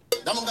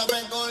Dame un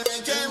café con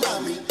leche,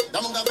 mami.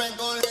 Dame un café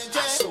con leche.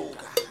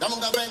 Azúcar. Dame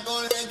un café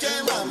con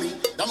leche, mami.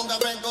 Dame un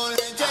café con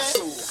leche.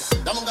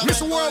 Azúcar. Dame un café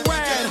Mr.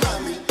 Worldwide,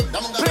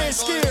 playing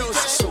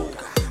skills.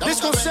 This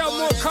gon' sell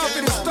more coffee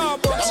than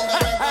Starbucks.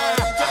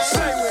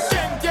 Say with it.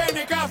 ¿Quién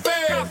tiene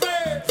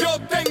café? Yo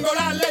tengo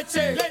la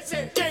leche.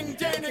 ¿Quién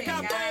tiene Hey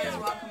guys,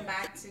 welcome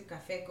back to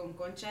Café con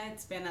Concha.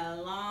 It's been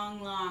a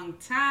long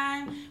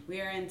time.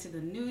 We are into the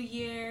new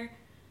year,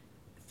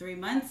 3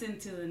 months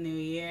into the new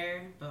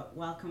year, but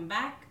welcome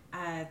back.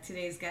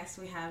 Today's guests,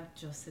 we have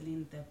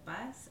Jocelyn De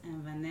Paz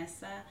and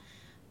Vanessa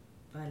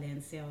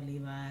Valencia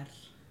Olivar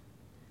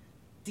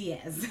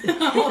Diaz. For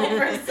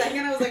a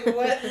second, I was like,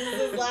 what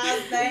is his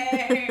last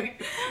name?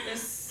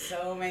 There's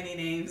so many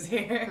names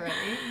here.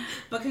 Right.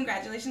 But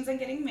congratulations on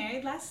getting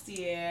married last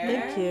year.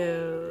 Thank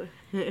you.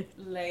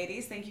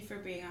 Ladies, thank you for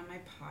being on my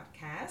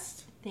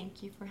podcast.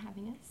 Thank you for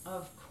having us.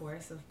 Of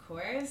course.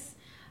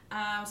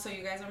 So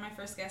you guys are my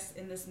first guests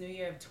in this new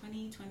year of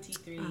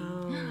 2023.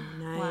 Oh,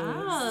 nice.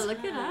 Wow,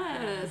 look at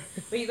us.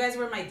 But you guys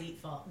were my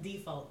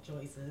default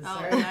choices.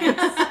 Oh, or nice.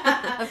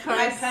 Of course.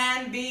 my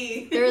plan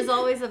B. There's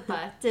always a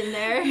but in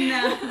there.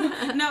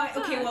 No.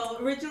 Okay, well,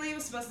 originally it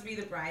was supposed to be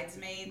the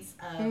bridesmaids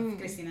of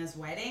Christina's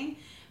wedding,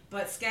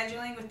 but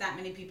scheduling with that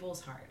many people was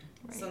hard.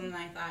 Right. So then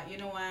I thought, you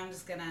know what, I'm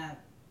just going to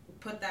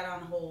put that on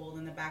hold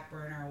in the back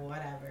burner or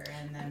whatever,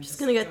 and then I'm just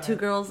gonna get two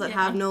girls that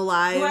have no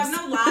lives. who have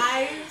no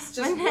lives,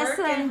 just work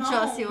Vanessa and and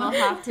home. Josie will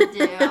have to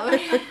do.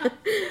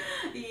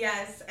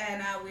 Yes,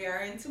 and we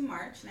are into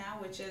March now,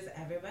 which is,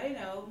 everybody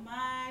know,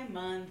 my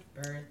month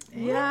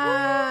birthday.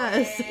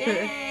 Yes.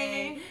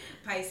 Yay.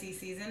 Pisces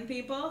season,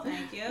 people.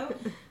 Thank you.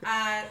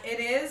 It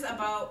is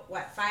about,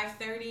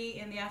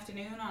 5:30 in the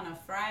afternoon on a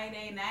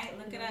Friday night.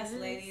 Look at us,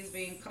 ladies,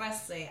 being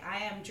classy. I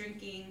am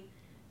drinking,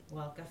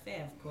 well,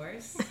 café, of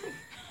course.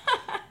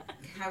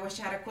 I wish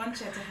I had a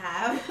concha to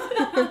have.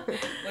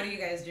 What are you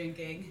guys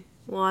drinking?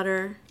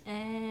 Water.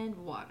 And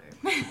water.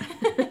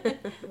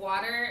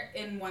 Water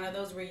in one of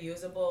those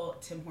reusable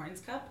Tim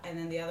Hortons cup, and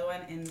then the other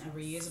one in a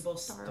reusable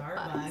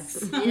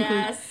Starbucks.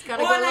 Yes,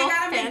 gotta Oh, go and a I little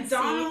got a fancy.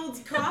 McDonald's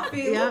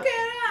coffee. Yep. Look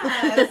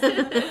at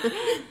us.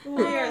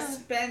 We are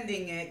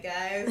spending it,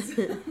 guys.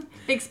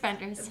 Big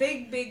spenders.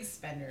 Big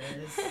spenders.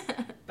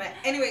 But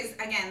anyways,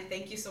 again,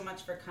 thank you so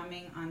much for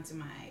coming onto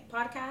my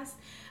podcast.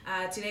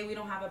 Today we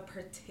don't have a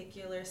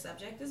particular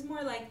subject. It's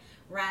more like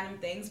random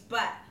things.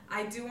 But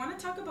I do want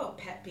to talk about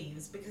pet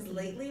peeves, because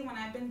lately when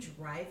I've been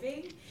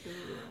driving,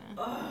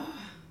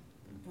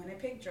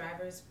 Winnipeg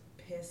drivers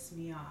piss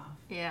me off.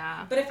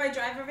 Yeah. But if I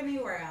drive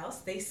anywhere else,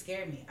 they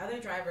scare me. Other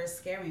drivers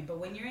scare me. But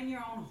when you're in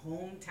your own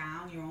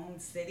hometown, your own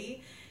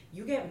city,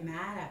 you get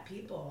mad at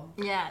people.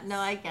 Yeah, no,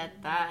 I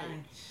get that.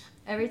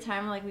 Every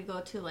time, like, we go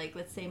to, like,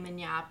 let's say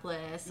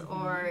Minneapolis,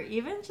 or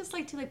even just,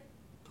 like, to, like,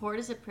 Port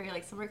au Prairie,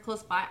 like, somewhere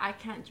close by, I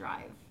can't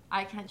drive.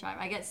 I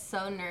get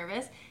so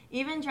nervous.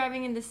 Even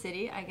driving in the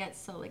city, I get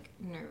so, like,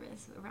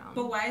 nervous around.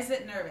 But why is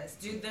it nervous?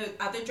 Do the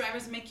other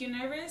drivers make you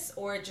nervous,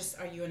 or just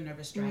are you a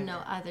nervous driver?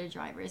 No, other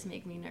drivers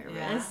make me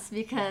nervous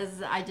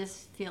because I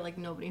just feel like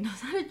nobody knows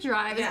how to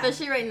drive,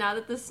 especially right now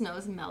that the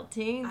snow's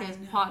melting. There's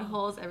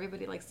potholes.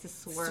 Everybody likes to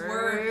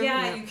swerve.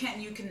 Yeah,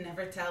 you can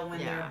never tell when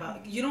they're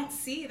about. You don't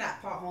see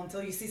that pothole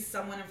until you see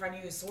someone in front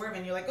of you swerve,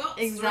 and you're like, oh,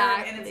 exactly.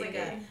 Swerve, and it's like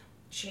a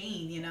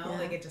chain, you know,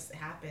 like it just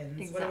happens.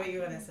 Exactly. What about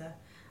you, Vanessa?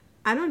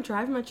 I don't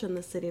drive much in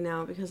the city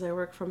now because I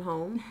work from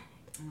home.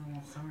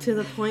 Oh, sorry. To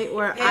the point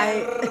where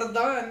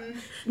Perdón.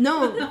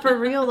 No, for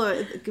real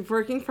though,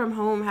 working from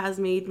home has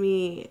made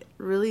me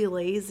really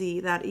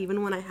lazy, that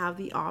even when I have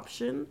the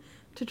option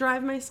to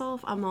drive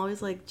myself, I'm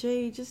always like,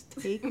 Jay, just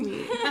take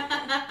me.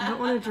 I don't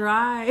want to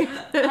drive.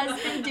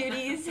 Husband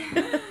duties.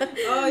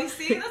 Oh, you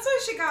see? That's why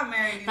she got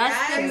married.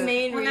 That's guys. the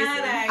main reason.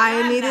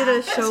 I needed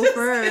a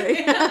chauffeur.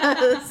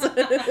 Yes.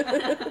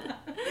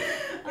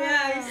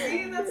 Yeah, you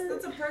see? That's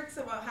the perks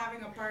about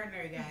having a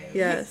partner, guys.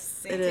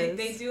 Yes,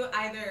 They do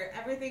either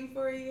everything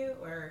for you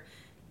or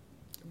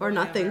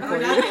nothing for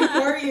you. Nothing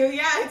for you.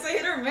 Yeah, it's a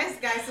hit or miss,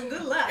 guys, so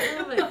good luck.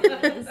 Oh my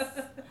goodness.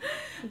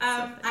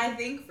 I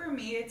think for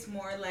me, it's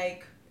more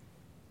like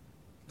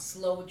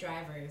slow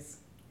drivers.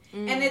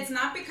 And it's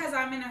not because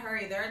I'm in a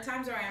hurry. There are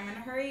times where I am in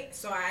a hurry,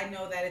 so I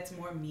know that it's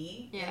more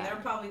me, and they're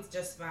probably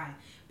just fine.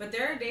 But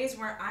there are days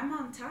where I'm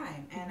on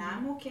time, and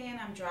I'm okay, and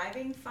I'm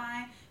driving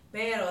fine,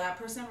 pero that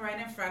person right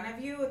in front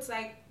of you, it's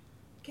like,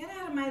 get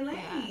out of my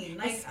lane.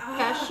 Yeah. Like,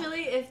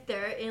 especially if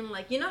they're in,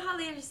 like, you know how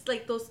there's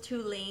like those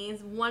two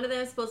lanes, one of them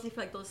is supposed to be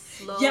for like those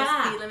slow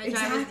speed limit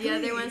drivers, the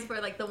other one's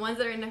for like the ones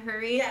that are in a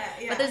hurry,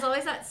 but there's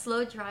always that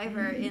slow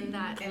driver in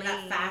that lane,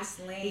 that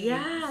fast lane.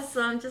 Yeah,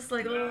 so I'm just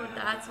like, oh,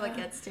 that's what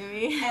gets to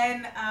me.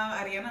 And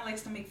Ariana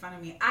likes to make fun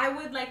of me. I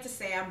would like to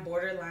say I'm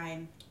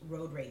borderline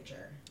road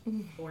rager,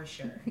 for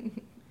sure.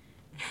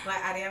 But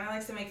Ariana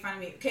likes to make fun of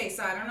me. Okay,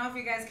 so I don't know if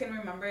you guys can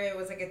remember. It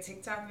was like a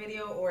TikTok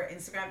video or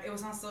Instagram. It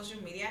was on social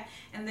media.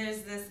 And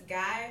there's this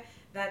guy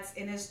that's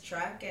in his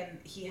truck, and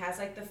he has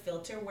like the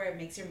filter where it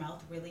makes your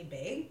mouth really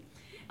big.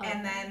 Okay.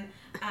 And then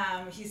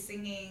he's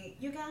singing,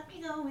 "You got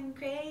me going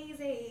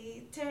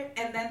crazy."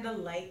 And then the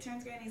light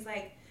turns green. He's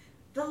like,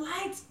 "The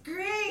light's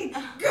green.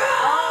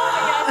 Go!"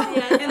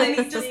 and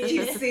then he just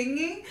keeps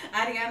singing.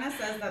 Ariana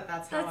says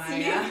that's how I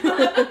am.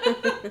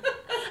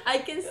 I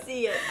can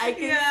see it. I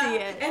can see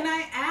it. And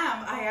I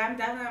am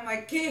definitely. I'm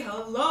like, okay,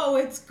 hello,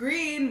 it's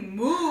green,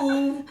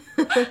 move.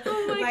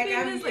 Oh my like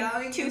goodness, I'm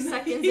yelling like 2 in the-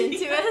 seconds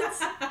into it.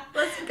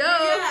 Let's go.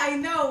 Yeah, I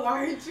know. Why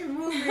aren't you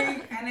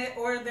moving?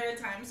 Or there are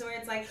times where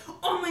it's like,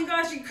 oh my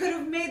gosh, you could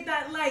have made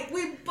that light.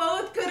 We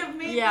both could have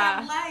made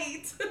that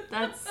light.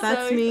 That's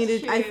so me.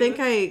 true. I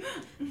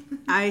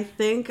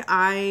think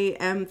I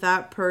am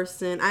that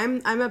person.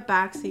 I'm a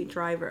backseat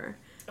driver.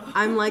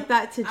 I'm like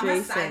that to I'm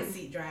Jason. a side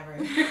seat driver.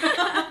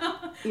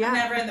 Yeah. I'm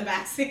never in the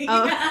back seat.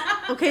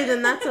 Oh, okay,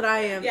 then that's what I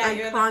am. Yeah, I'm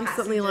you're the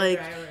constantly passenger like,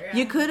 driver, yeah.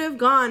 you could have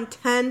gone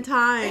 10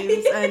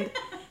 times, and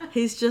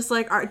he's just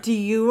like, do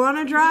you want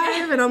to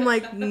drive? And I'm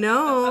like,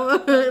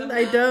 no,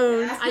 I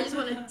don't. I just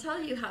want to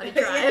tell you how to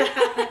drive.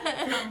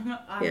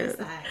 On the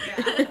side,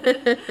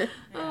 yeah.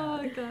 Oh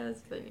my god,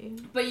 that's funny.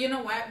 But you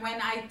know what? When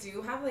I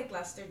do have like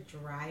Lester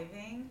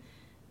driving,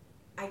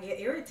 I get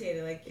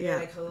irritated. Like you're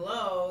like,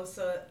 hello,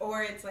 so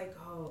or it's like,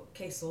 oh,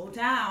 okay, slow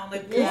down.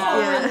 Like,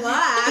 whoa,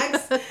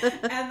 relax.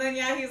 And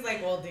then he's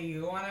like, well, do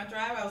you want to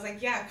drive? I was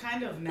like, yeah,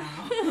 kind of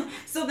now.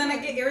 So then I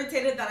get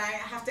irritated that I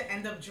have to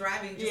end up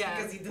driving just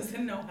because he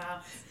doesn't know how.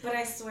 But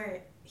I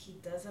swear, he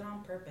does it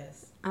on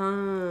purpose.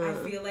 I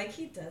feel like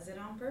he does it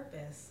on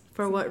purpose.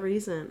 For what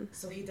reason?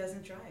 So he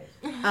doesn't drive.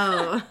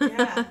 Oh.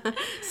 Yeah.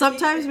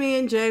 Sometimes me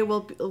and Jay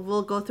will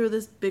go through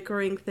this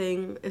bickering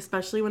thing,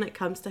 especially when it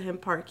comes to him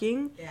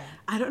parking. Yeah.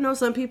 I don't know,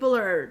 some people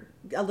are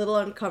a little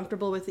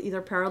uncomfortable with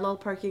either parallel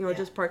parking or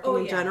just parking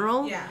in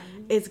general. Yeah.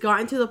 It's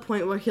gotten to the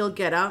point where he'll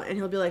get out and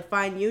he'll be like,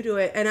 fine, you do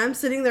it. And I'm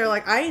sitting there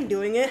like, I ain't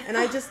doing it. And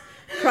I just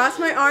cross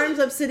my arms,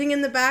 I'm sitting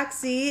in the back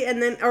seat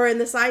or in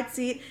the side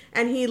seat,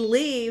 and he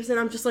leaves and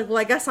I'm just like, well,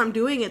 I guess I'm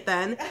doing it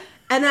then.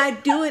 And I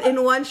do it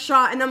in one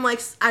shot, and I'm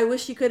like, I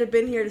wish you could have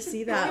been here to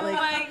see that. Oh like,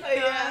 my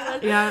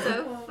god, that's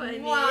so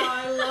funny. Wow,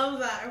 I love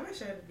that. I wish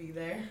I'd be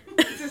there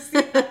to see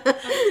that.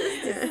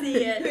 To see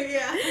it.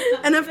 Yeah.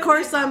 And of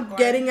course, I'm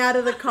getting out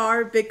of the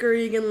car,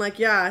 bickering, and like,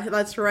 yeah,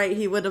 that's right,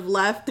 he would have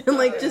left, and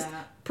like just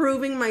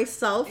proving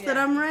myself that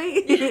I'm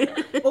right.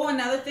 Oh,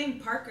 another thing,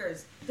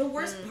 parkers. The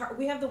worst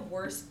we have the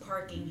worst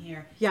parking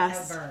here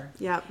ever.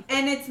 Yep.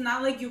 And it's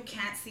not like you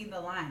can't see the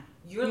line.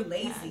 You're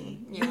lazy.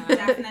 Can. You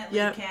definitely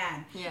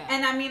can. Yeah.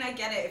 And I mean, I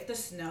get it. If the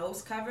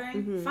snow's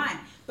covering, fine.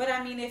 But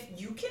I mean, if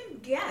you can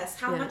guess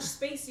how much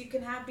space you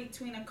can have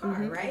between a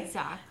car, right?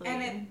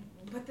 Exactly.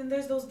 But then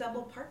there's those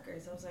double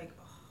parkers. I was like,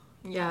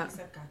 oh, yeah.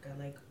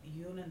 like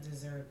you don't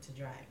deserve to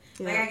drive.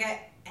 Yeah. Like I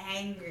get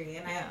angry,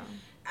 and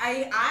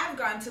I've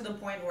gotten to the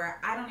point where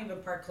I don't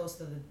even park close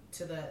to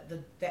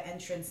the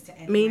entrance to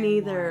anywhere. Me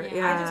neither. Anymore.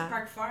 Yeah. I just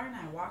park far and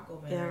I walk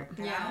over there.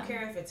 And I don't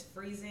care if it's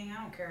freezing. I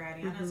don't care.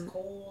 Ariana's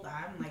cold.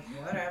 I'm like,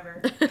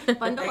 whatever.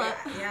 Bundle up.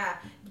 Yeah.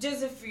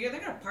 Just if you're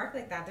gonna park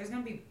like that, there's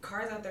gonna be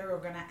cars out there who are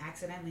gonna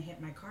accidentally hit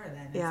my car.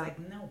 Then it's like,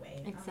 no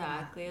way.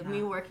 Exactly. No.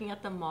 Me working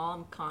at the mall,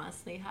 I'm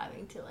constantly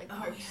having to like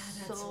park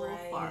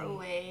far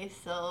away.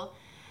 So,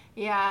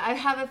 yeah, I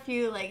have a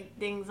few like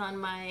things on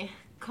my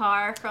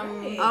car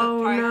from the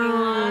parking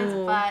lots,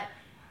 but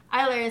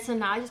I learned, so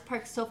now I just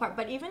park so far.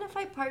 But even if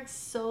I park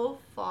so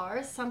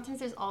far, sometimes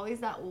there's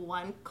always that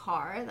one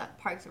car that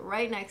parks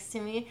right next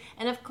to me,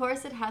 and of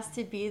course it has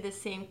to be the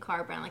same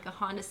car brand, like a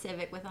Honda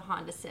Civic with a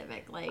Honda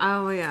Civic. Like,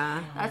 oh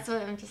yeah, that's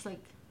what I'm just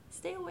like,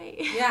 stay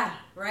away. Yeah,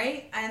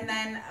 right. And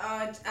then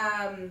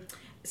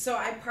so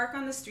I park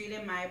on the street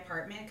in my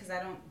apartment because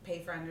I don't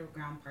pay for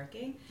underground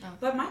parking,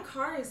 but my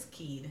car is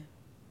keyed.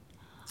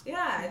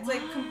 Yeah, it's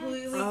like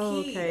completely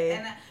keyed.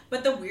 Okay.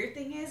 But the weird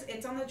thing is,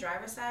 it's on the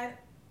driver's side,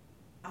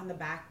 on the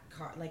back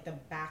car, like the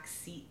back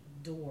seat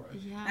door.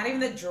 Yeah. Not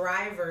even the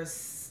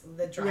driver's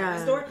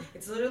door.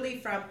 It's literally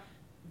from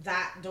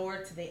that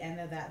door to the end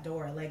of that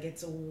door. Like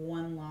it's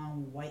one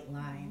long white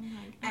line.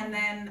 And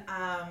then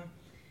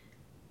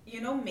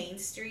Main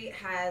Street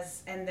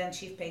has, and then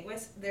Chief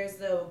Peguis, there's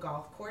the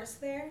golf course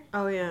there.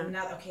 Oh yeah.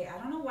 Now, okay, I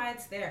don't know why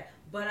it's there,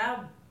 but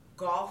a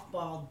golf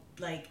ball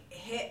like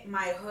hit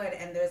my hood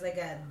and there's like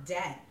a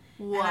dent.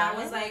 What? And I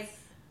was like,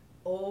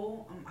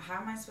 oh,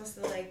 how am I supposed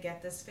to like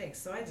get this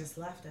fixed? So I just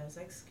left. I was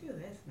like, screw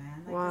this,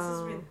 man. Like this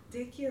is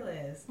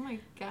ridiculous. Oh my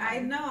god. I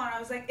know. And I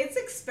was like, it's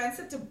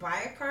expensive to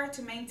buy a car,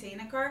 to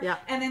maintain a car,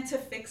 and then to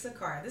fix a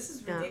car. This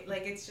is ridiculous.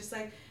 Like it's just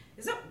like,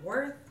 is it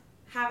worth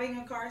having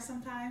a car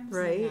sometimes?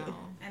 Right.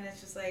 And it's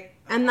just like,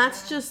 and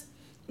that's just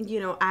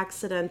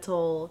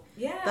accidental.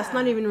 Yeah. That's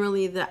not even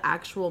really the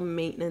actual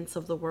maintenance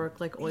of the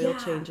work, like oil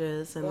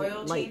changes and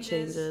light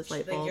changes,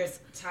 light bulbs. Like your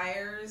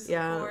tires,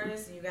 of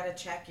course. You got to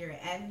check your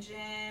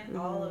engine,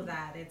 all of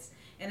that.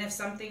 And if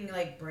something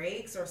like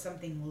breaks or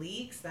something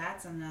leaks,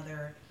 that's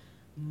another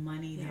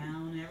money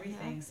down,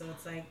 everything. Yeah. So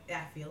it's like,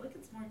 I feel like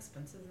it's more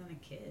expensive than a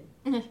kid.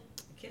 A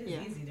kid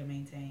is easy to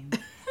maintain.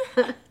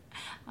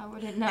 I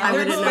wouldn't know. I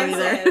wouldn't know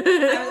either.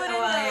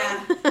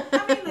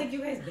 I mean, like,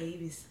 you guys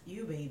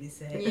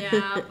babysit.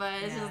 Yeah, but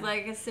it's Yeah. just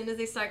like as soon as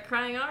they start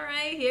crying, all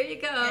right, here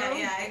you go.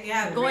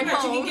 Yeah. Going pretty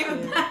much home. You can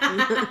give it back.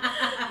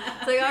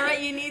 It's like, all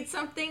right, you need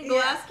something, go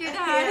ask your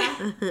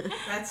dad. Yeah,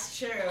 that's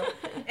true.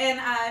 And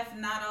if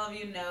not all of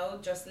you know,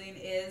 Jocelyn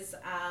is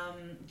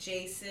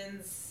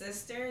Jason's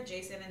sister.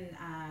 Jason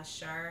and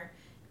Shar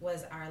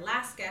was our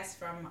last guest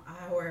from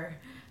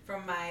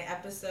my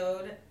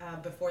episode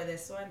before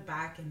this one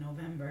back in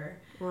November.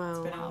 Wow. It's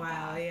been a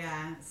while,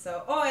 yeah.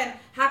 So, and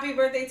happy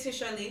birthday to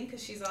Charlene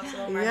because she's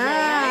also a March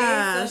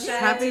Yes, birthday. So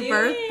shout out to happy you.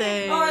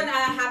 birthday. Oh, and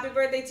happy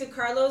birthday to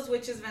Carlos,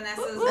 which is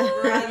Vanessa's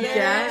brother.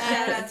 Yes.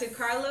 Shout out to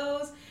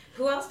Carlos.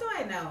 Who else do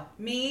I know?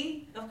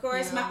 Me, of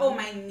course. Yeah.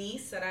 My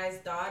niece, Sarai's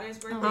daughter's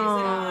birthday is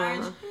in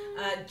March.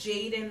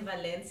 Jaden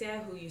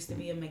Valencia, who used to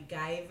be a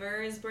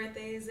MacGyver's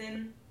birthday is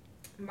in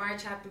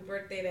March. Happy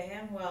birthday to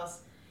him. Who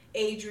else?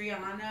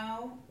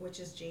 Adriano, which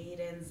is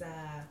Jaden's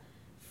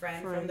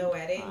friend from the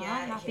wedding. Oh,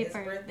 Yeah, happy his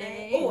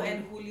birthday. Oh,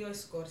 and Julio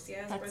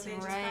Escorcia's That's birthday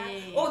just right.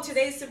 passed. Oh,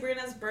 today's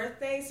Sabrina's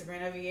birthday.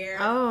 Sabrina Vieira.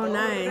 Oh,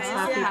 nice.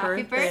 Valencia.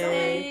 Happy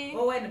birthday.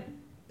 Oh, and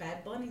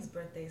Bad Bunny's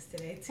birthday is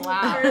today too. Wow.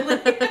 Apparently.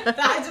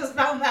 I just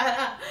found that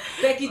out.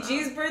 Becky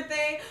G's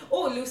birthday.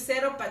 Oh,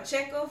 Lucero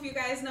Pacheco, if you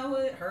guys know who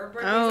her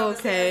birthday is. Oh, on the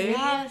same okay.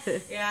 as me.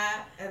 Yes.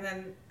 Yeah, and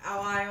then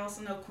I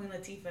also know Queen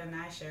Latifah and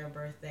I share a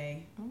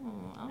birthday. Oh,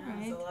 all Yeah, right.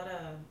 there's a lot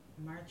of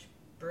March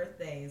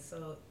birthdays.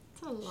 So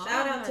It's a lot.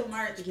 shout out to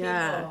March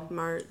Yeah, people.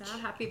 March. Yeah,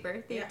 happy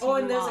birthday Yeah. to Oh,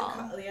 and you there's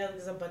all.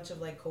 there's a bunch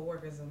of like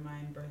coworkers of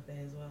mine birthday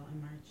as well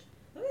in March.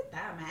 Look at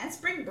that, man!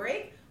 Spring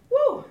break.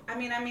 Woo! I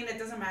mean, it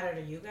doesn't matter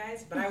to you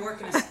guys, but I work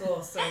in a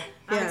school, so I'm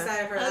Yeah.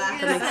 excited for I was that.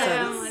 gonna makes say,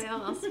 sense.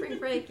 I'm like, oh, spring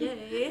break,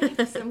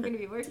 yay. So I'm gonna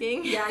be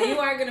working. Yeah, you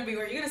are gonna be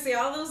working. You're gonna see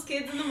all those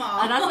kids in the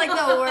mall. And that's like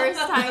the worst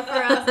time for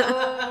us.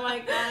 Oh my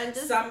god,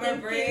 just Summer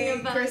thinking break,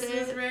 about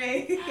Christmas it.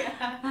 break.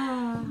 Yeah.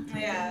 Ah,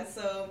 Yeah,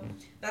 so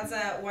that's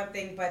one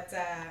thing. But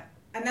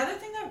another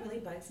thing that really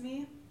bugs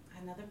me,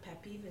 another pet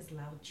peeve is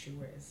loud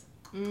chewers.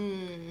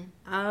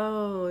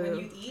 Oh. When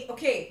you eat,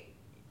 okay,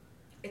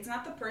 it's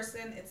not the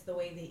person, it's the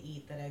way they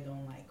eat that I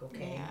don't like,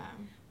 okay? Yeah.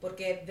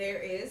 Porque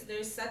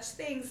there's such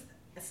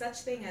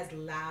thing as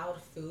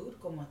loud food,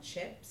 como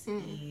chips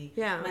y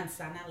Yeah.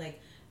 manzana, like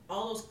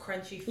all those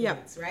crunchy foods,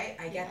 Yep. right?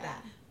 I get Yeah.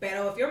 that.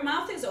 But if your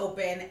mouth is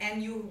open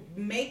and you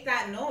make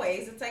that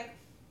noise, it's like,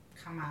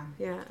 come on.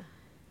 Yeah.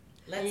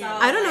 Let's Yeah.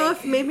 all, I don't know like,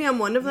 if maybe I'm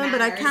one of them,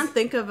 but I manners. can't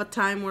think of a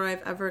time where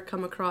I've ever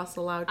come across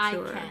a loud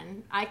chewer.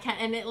 I can,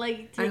 and it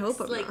like I takes hope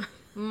I'm like not.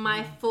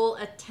 my full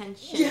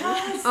attention.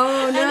 Yes.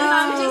 Oh And no. then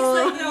I'm just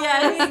like, No,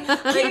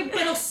 yes. okay,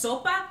 pero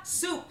sopa,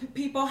 soup,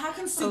 people. How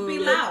can soup be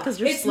Oh, loud? 'cause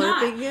you're it's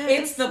not. slurping it?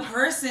 It's the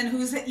person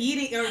who's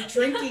eating or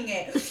drinking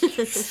it.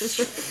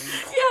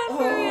 Yeah,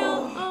 for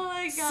real. Oh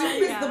my god.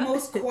 Soup is yeah. the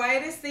most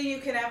quietest thing you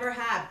can ever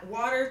have.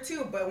 Water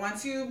too, but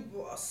once you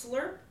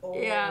slurp, oh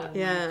Yeah.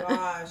 Yeah. my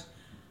gosh.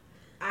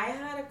 I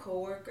had a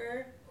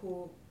coworker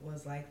who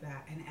was like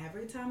that, and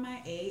every time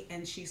I ate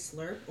and she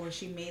slurped or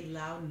she made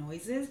loud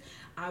noises,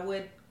 I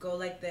would go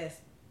like this.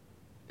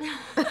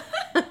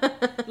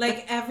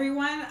 Like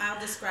everyone, I'll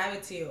describe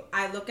it to you.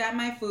 I look at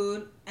my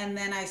food and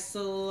then I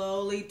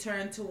slowly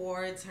turn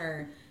towards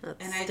her That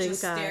and I stink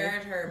just eye. stare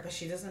at her, but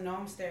she doesn't know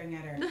I'm staring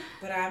at her.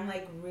 But I'm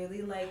like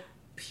really like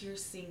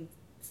piercing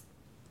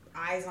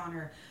eyes on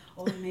her.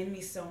 Oh, it made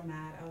me so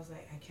mad. I was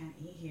like, I can't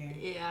eat here.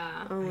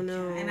 Yeah. Oh I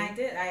no. can't. And I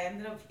did. I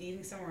ended up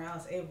eating somewhere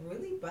else. It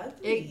really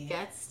bugged me. It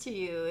gets to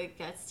you. It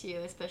gets to you,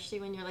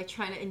 especially when you're like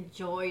trying to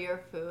enjoy your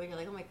food. You're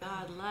like, oh my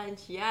god,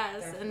 lunch,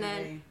 yes. And then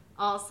Definitely.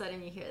 all of a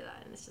sudden you hear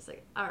that, and it's just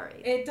like, all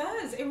right. It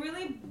does. It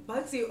really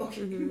bugs you.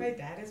 Okay, Mm-hmm. my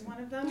dad is one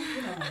of them.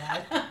 You know my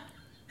dad.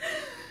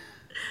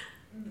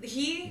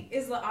 He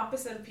is the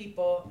opposite of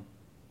people.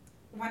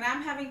 When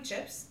I'm having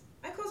chips,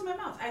 I close my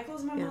mouth. I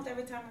close my Yeah. mouth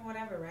every time or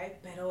whatever,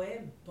 right? Pero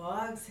it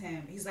bugs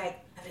him. He's like,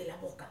 abre la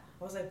boca.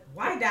 I was like,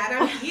 why, Dad?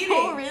 I'm eating.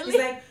 Oh, really?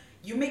 He's like,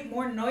 you make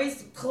more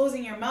noise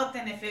closing your mouth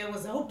than if it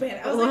was open.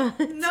 I was like,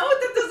 What? no,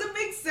 that doesn't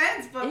make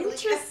sense. But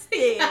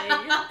Interesting.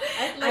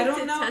 I'd like I don't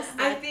to know. test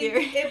I that think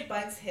theory. it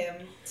bugs him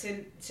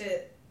to.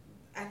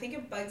 I think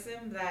it bugs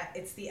him that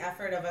it's the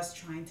effort of us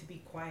trying to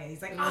be quiet.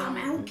 He's like, oh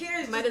man, who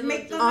cares? Might Just as well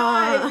make the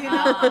just- noise, you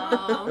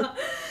know. Oh.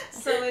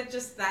 So it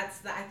just I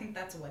think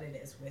that's what it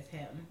is with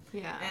him.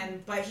 Yeah.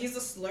 But he's a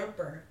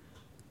slurper.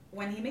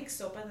 When he makes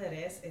sopa de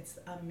res, it's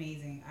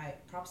amazing. I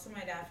props to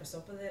my dad for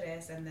sopa de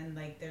res, and then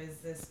like there's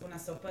this una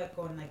sopa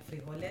con like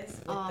frijoles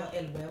with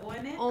el huevo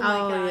in it. Oh my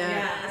Oh, god. yeah.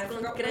 Yeah, I Con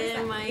forgot what it's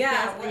crema called. y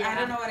Yeah, queso, well, I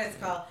don't know what it's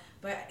called,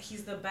 but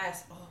he's the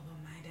best. Oh, but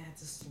my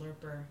dad's a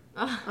slurper.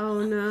 Oh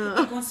Y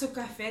no. con su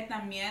café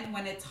también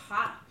when it's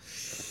hot.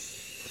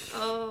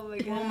 Oh my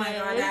god. Oh my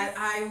god,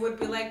 I would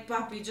be like,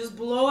 Papi, just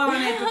blow on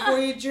it before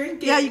you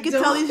drink it. Yeah, you can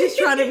Don't- tell he's just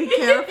trying to be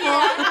careful.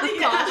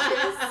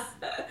 I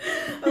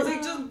was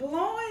like, just blow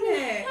on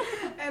it.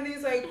 And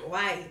he's like,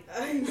 why?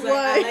 He's like,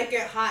 Why? I like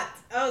it hot.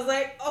 I was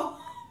like, oh,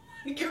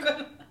 you're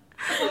gonna.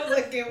 I was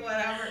like, okay,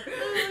 whatever.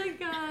 Oh my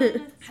god.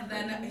 That's And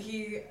then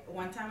funny.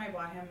 one time I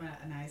bought him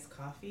an iced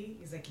coffee.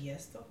 He's like, ¿y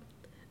esto?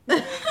 I'm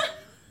like,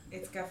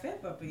 it's café,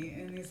 papi.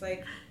 And he's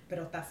like,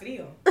 pero está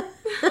frío.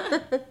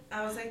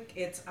 I was like,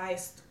 it's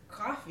iced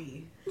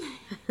coffee.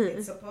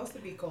 It's supposed to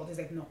be cold. He's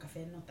like, no,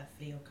 café no está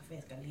frío, café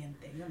es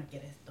caliente. Yo no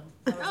quiero esto.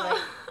 I was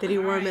like, Did he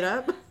warm it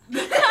up?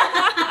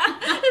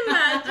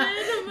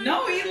 Imagine.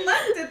 no, he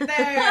left it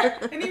there.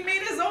 And he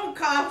made his own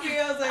coffee.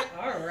 I was like,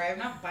 all right, I'm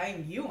not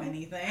buying you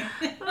anything.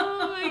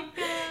 Oh my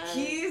god.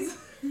 He's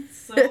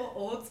so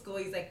old school.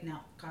 He's like, no,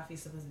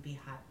 coffee's supposed to be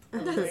hot. I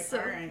was like, So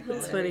all right.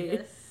 That's good." funny.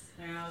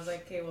 And I was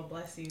like, okay, well,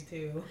 bless you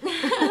too.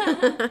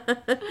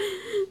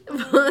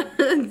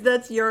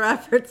 That's your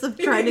efforts of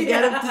trying to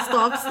get him to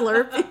stop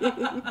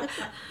slurping.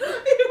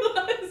 He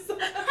was.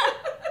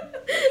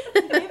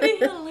 Maybe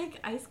he'll like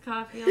iced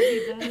coffee. I'll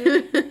be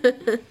better.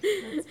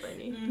 That's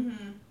funny.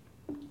 Mm-hmm.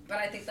 But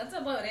I think that's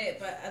about it.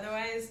 But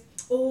otherwise,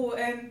 oh,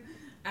 and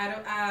I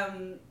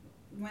don't.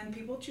 When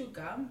people chew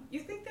gum,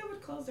 you think they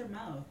would close their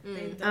mouth.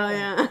 They don't. Oh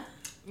yeah.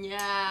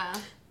 Yeah.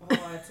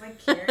 Oh, it's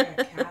like hearing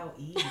a cow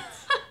eat.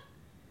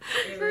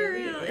 It For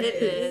really real, it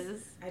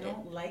is. I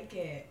don't like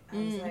it. I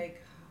was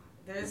like,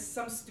 there's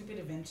some stupid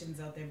inventions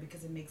out there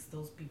because it makes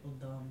those people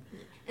dumb.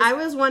 I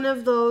was one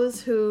of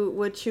those who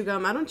would chew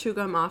gum. I don't chew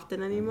gum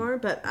often anymore,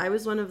 but I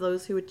was one of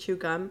those who would chew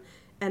gum,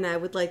 and I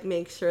would like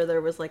make sure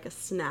there was like a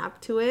snap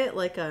to it,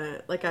 like a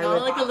Oh, like a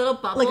little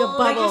bubble. Like a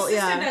Like bubble. your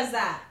sister Yeah. does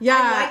that. Yeah,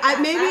 I like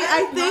that. maybe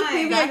I think mine.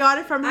 maybe I got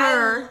it from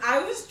her.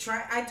 I was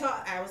trying.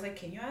 I was like,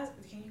 can you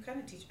kind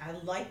of teach? I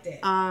liked it.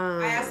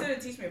 I asked her to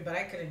teach me, but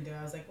I couldn't do it.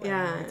 I was like, whatever,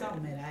 Yeah. it's all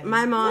mid.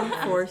 My mom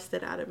forced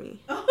it out of me.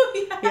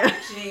 Oh yeah. Yeah.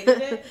 She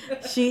hated it.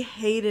 She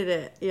hated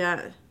it.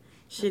 Yeah.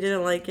 She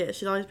didn't like it.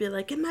 She'd always be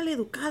like, "Qué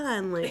maleducada,"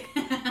 and like,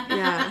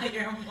 yeah.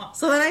 Your mom.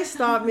 So then I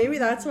stopped. Maybe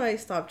that's why I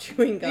stopped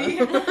chewing gum.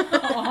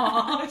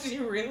 Aw, she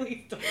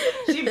really.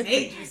 She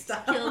made you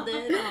stop. Killed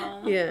it.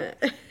 Aw. Yeah.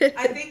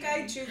 I think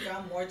I chew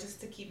gum more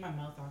just to keep my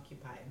mouth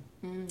occupied.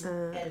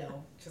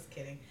 Hello, just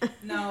kidding.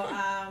 No,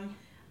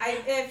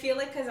 I feel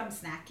like because I'm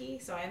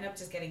snacky, so I end up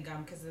just getting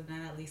gum because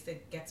then at least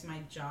it gets my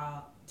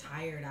jaw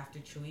tired after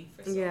chewing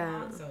for so Yeah.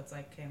 long. So it's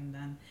like, okay, I'm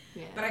done.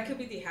 Yeah. But I could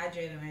be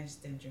dehydrated and I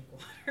just didn't drink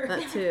water.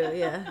 That too.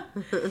 Yeah.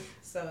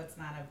 So it's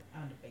not a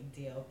big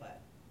deal.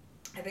 But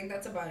I think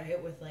that's about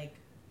it with like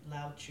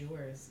loud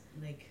chewers.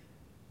 Like,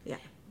 Yeah.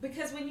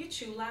 because when you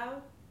chew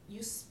loud,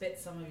 you spit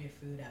some of your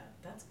food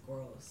out. That's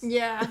gross.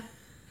 Yeah.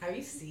 Have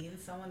you seen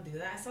someone do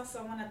that? I saw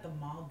someone at the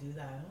mall do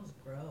that. It was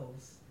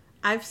gross.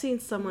 I've seen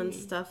someone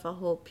stuff a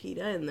whole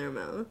pita in their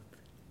mouth.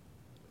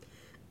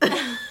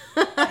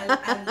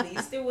 At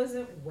least it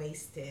wasn't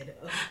wasted.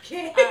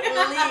 Okay.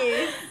 At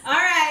least. All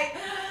right.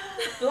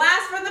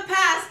 Blast from the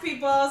past,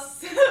 people.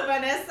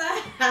 Vanessa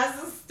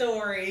has a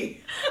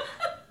story.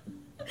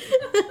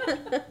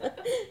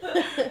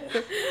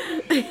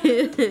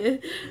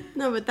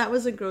 No, but that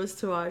wasn't gross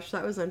to watch.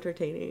 That was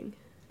entertaining.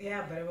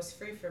 Yeah, but it was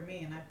free for me,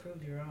 and I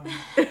proved you wrong.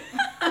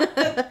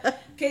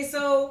 Okay,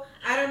 so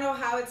I don't know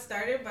how it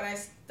started, but I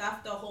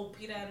stuffed a whole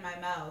pita in my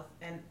mouth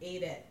and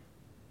ate it.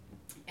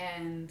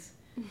 And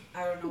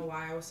I don't know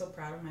why. I was so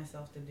proud of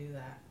myself to do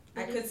that.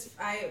 I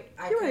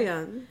You were could,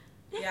 young.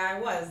 Yeah, I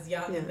was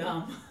young and Yeah.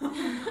 dumb.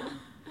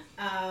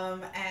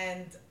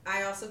 And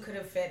I also could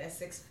have fit a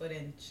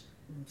 6-foot-inch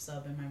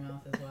sub in my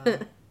mouth as well.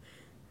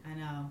 I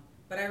know.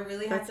 But I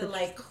really had That's to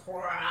like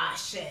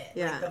crush it.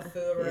 Yeah. Like the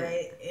food Yeah.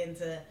 right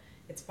into,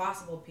 it's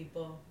possible,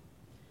 people.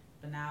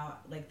 But now,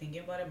 like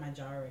thinking about it, my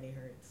jaw already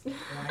hurts. Like,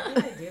 why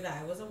did I do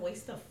that? It was a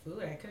waste of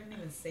food. I couldn't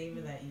even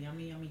savor that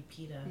yummy, yummy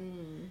pita.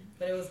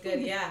 But it was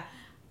good, yeah.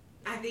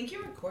 I think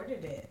you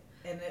recorded it.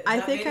 And I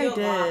that think I video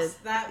did.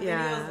 Lost. That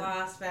Yeah. video's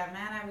lost, but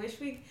man, I wish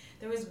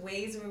there was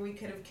ways where we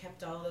could have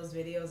kept all those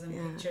videos and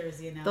Yeah.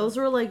 pictures, you know. Those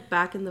were like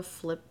back in the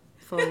flip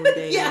phone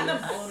days. yeah, the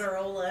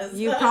Motorola's.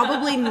 You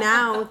probably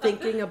now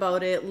thinking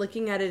about it,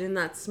 looking at it in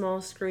that small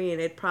screen,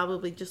 it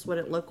probably just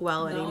wouldn't look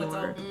well No, it's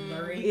all anymore.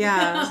 blurry.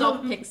 Yeah. It's all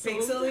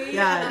pixels. Pixely.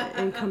 Yeah,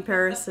 in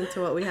comparison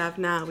to what we have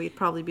now, we'd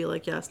probably be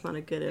like, yeah, it's not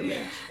a good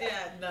image.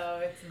 Yeah, no,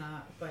 it's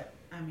not. But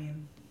I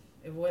mean,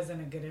 it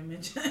wasn't a good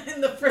image in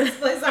the first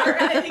place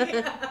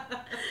already.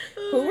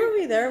 Who were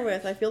we there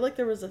with? I feel like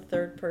there was a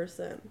third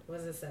person.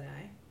 Was it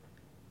Sadai?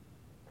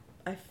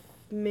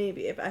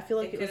 Maybe. I feel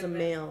like It it was a could've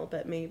been. male,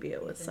 but maybe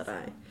it was think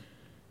Sarai. so?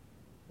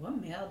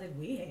 What male did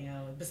we hang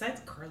out with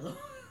besides Carlos?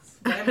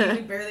 But I mean,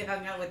 we barely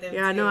hung out with him.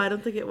 Yeah, too. no, I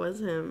don't think it was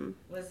him.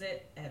 Was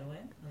it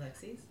Edwin?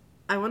 Alexis?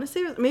 I want to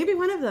say maybe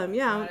one of them.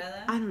 Yeah, One of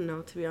them? I don't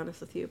know, to be honest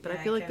with you, but Yeah,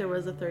 I feel like can't there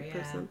was a remember, third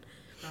yeah. person.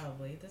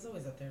 Probably. There's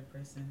always a third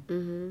person.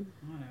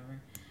 Mm-hmm.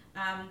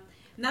 Whatever.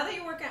 Now that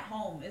you work at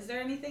home, is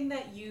there anything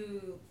that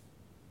you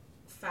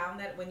found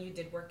that when you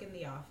did work in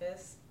the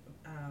office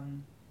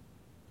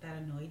that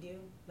annoyed you?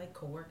 Like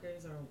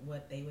coworkers or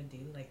what they would do,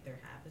 like their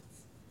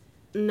habits?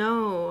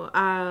 No,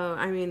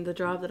 I mean the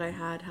job that I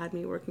had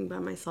me working by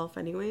myself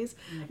anyways,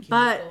 In a cubicle?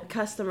 but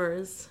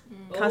customers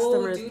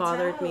do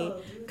bothered tell, me.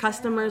 do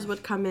Customers tell.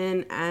 would come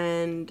in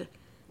and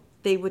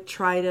they would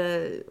try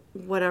to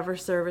whatever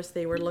service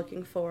they were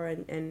looking for,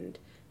 and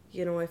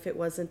you know, if it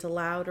wasn't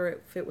allowed or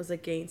if it was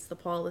against the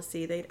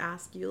policy, they'd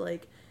ask you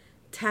like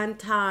 10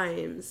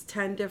 times,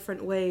 10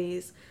 different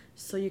ways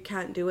so you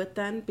can't do it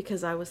then?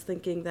 Because I was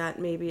thinking that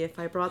maybe if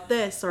I brought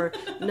this, or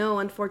no,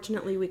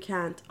 unfortunately we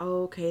can't.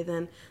 Oh, okay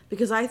then.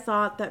 Because I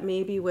thought that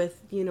maybe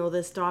with,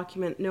 this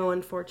document, no,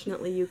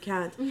 unfortunately you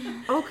can't.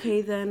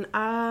 Okay then.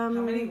 How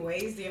many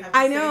ways do you have to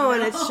I say know, no?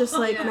 and it's just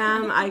like,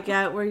 ma'am, I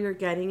get where you're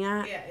getting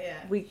at.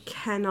 Yeah. We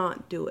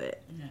cannot do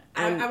it. Yeah.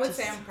 And I would just-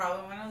 say I'm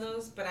probably one of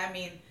those, but I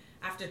mean,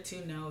 after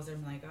 2 no's,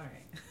 I'm like, all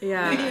right.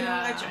 Yeah.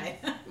 I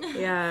tried.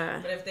 Yeah.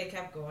 But if they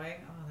kept going,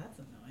 oh, that's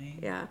annoying.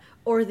 Yeah.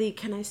 Or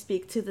can I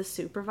speak to the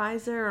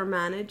supervisor or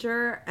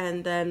manager,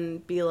 and then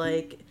be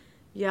like,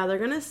 yeah, they're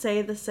going to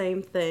say the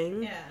same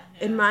thing. Yeah.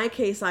 In my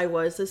case, I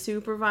was the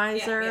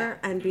supervisor, Yeah.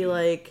 and be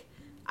like,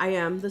 I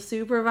am the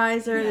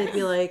supervisor. Yes. They'd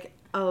be like,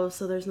 oh,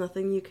 so there's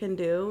nothing you can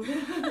do?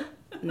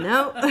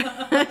 No.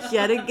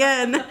 Yet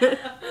again.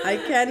 I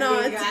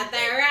cannot. You got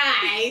that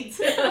right.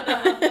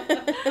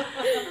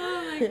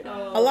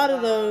 Oh, A lot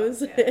of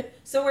those. Yeah.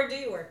 So where do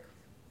you work?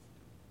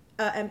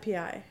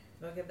 MPI.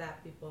 Look at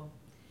that, people.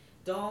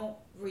 Don't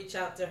reach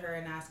out to her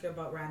and ask her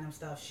about random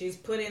stuff. She's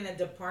put in a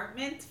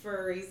department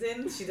for a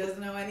reason. She doesn't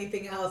know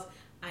anything else.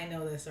 I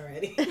know this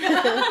already.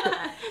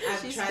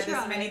 I've tried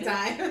this many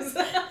times.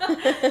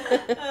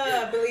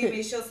 Believe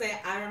me, she'll say,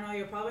 I don't know,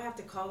 you'll probably have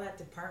to call that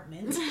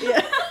department.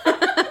 Yeah.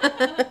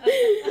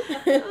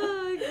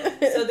 Oh,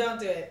 So don't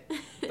do it.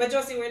 But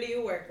Josie, where do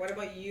you work? What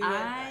about you?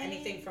 I-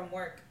 Anything from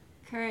work?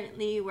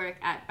 currently work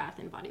at Bath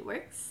and Body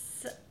Works.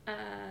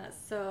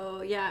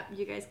 So yeah,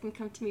 you guys can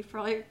come to me for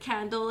all your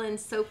candle and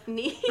soap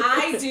needs.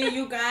 I do,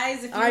 you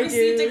guys. If you I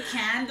received do. a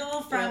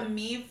candle from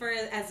me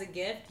as a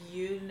gift,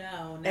 you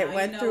know. Now It you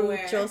went know through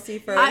where. Josie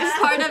first. I'm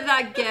part of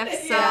that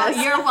gift, so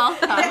Yes. you're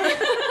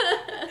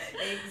welcome.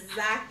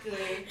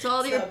 Exactly. To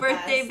all It's your the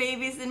birthday best.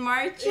 babies in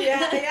March.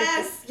 Yeah,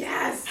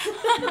 yes.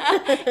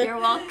 You're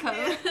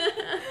welcome.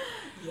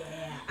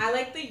 Yeah. I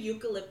like the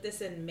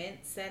eucalyptus and mint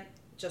scent,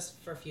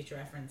 just for future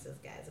references,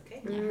 guys,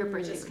 okay? Yeah, her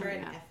birthday's Just for coming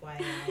an up.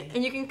 FYI.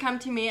 And you can come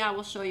to me. I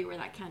will show you where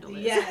that candle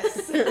is.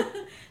 Yes.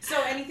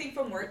 So anything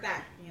from work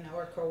that,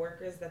 or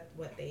coworkers, that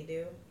what they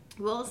do?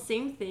 Well,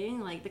 same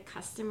thing. Like the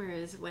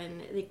customers,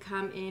 when they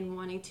come in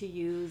wanting to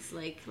use,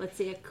 like, let's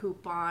say a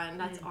coupon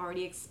that's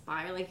already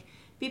expired. Like,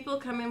 people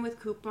come in with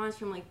coupons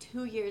from like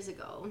 2 years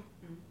ago,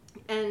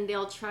 and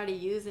they'll try to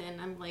use it. And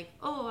I'm like,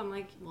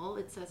 well,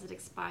 it says it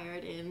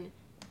expired in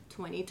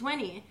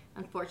 2020.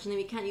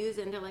 Unfortunately, we can't use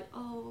it. And they're like,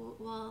 oh,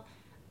 well,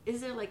 is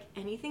there like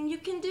anything you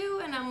can do?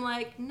 And I'm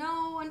like,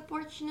 no,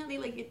 unfortunately,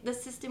 like the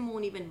system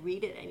won't even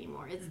read it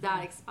anymore. It's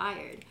that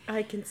expired.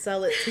 I can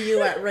sell it to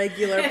you at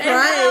regular And price.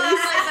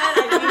 I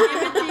can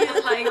give it to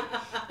you like,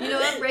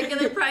 what,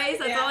 regular price.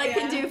 That's all I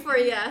can do for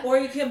you. Or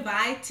you can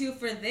buy 2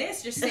 for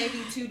this. You're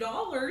saving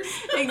 $2.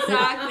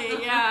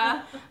 Exactly,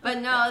 yeah. But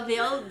no,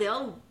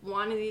 they'll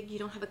want to. You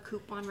don't have a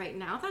coupon right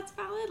now that's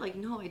valid. Like,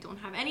 no, I don't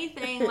have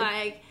anything.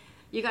 Like,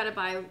 you got to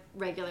buy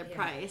regular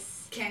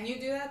price. Can you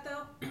do that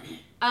though?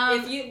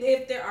 Um,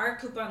 If there are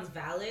coupons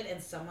valid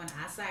and someone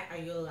asks that, are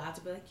you allowed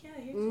to be like, yeah,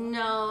 here's one?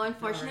 No,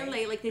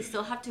 unfortunately, Alright. like they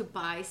still have to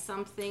buy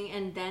something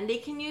and then they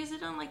can use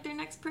it on like their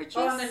next purchase.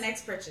 Oh, on the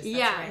next purchase. That's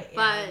Yeah, right. I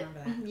but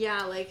remember that.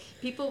 yeah, like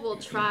people will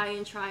try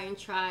and try and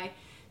try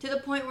to the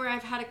point where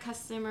I've had a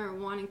customer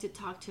wanting to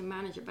talk to a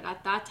manager, but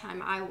at that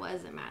time I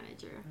was a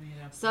manager.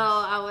 Yeah, So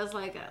I was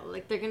like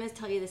they're gonna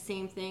tell you the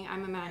same thing.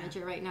 I'm a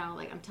manager right now.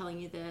 Like, I'm telling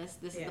you this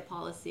is the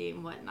policy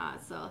and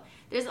whatnot. So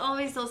there's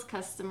always those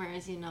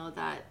customers,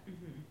 that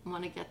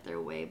want to get their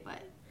way, but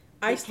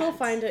I they still can't.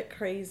 find it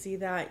crazy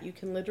that you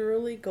can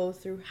literally go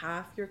through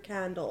half your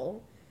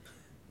candle,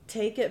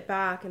 take it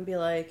back, and be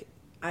like,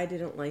 I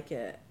didn't like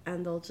it,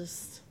 and they'll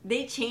just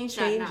They changed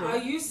Change that now. Are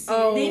you serious?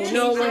 Oh, They changed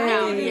no it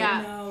now. way.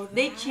 Yeah,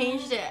 they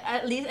changed it.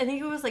 At least I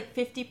think it was like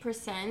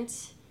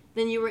 50%.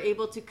 Then you were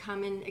able to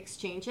come and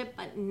exchange it,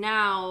 but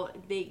now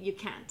you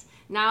can't.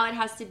 Now it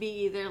has to be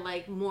either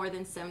like more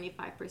than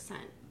 75%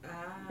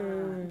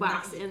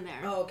 wax in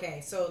there. Oh,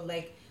 okay.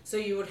 So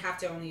you would have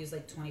to only use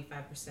like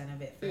 25%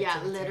 of it. For it Yeah, to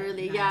return.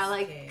 literally. Nice. Yeah,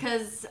 like, Okay.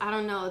 because I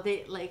don't know,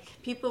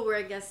 people were,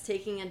 I guess,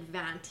 taking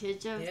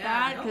advantage of Yeah,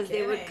 that no because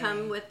they would kidding.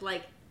 come with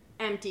like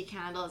empty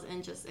candles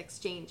and just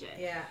exchange it.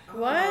 Yeah.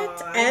 what?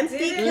 Oh, I Empty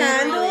didn't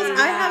candles? know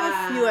I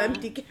have a few that.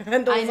 empty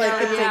candles I know, I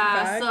could take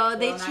yeah. back. So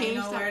they Well, now you changed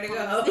know that where to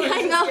go. policy. I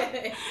Just know.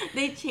 kidding.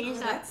 They changed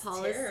Oh, that that's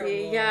policy.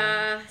 terrible.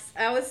 Yeah.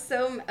 I was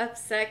so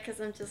upset because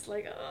I'm just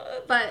like,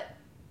 oh. But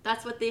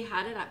that's what they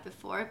had it at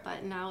before,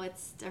 but now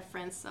it's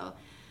different. So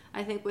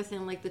I think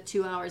within like the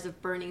 2 hours of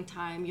burning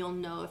time, you'll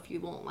know if you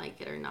won't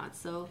like it or not.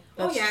 So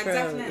That's oh yeah, true,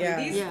 definitely. yeah.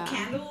 These Yeah.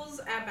 candles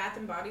at Bath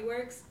and Body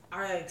Works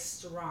are like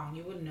strong.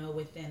 You would know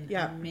within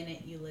Yeah. a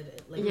minute you lit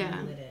it. Yeah.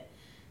 You lit it.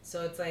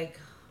 So it's like.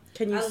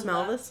 Can you I smell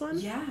love- this one?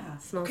 Yeah.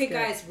 Smells Okay, good.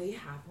 guys, we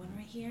have one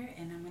right here,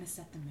 and I'm gonna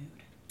set the mood.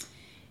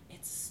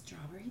 It's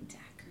strawberry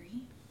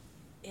daiquiri.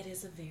 It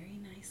is a very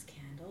nice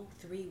candle,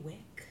 3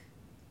 wick.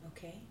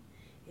 Okay,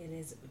 it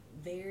is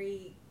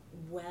very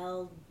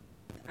well.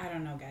 I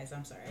don't know, guys.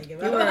 I'm sorry. I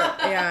give You were, up.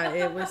 yeah,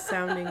 it was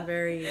sounding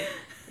very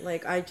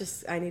Like,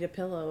 I need a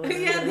pillow and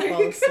Yeah, I'm there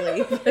gonna you fall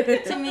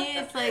asleep. To me,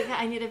 it's like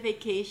I need a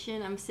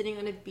vacation. I'm sitting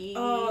on a beach,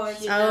 it's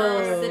sipping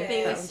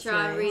that a sounds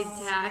strawberry nice.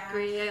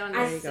 daiquiri on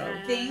I the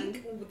sand.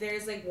 think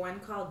there's like one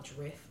called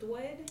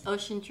Driftwood.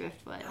 Ocean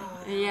driftwood.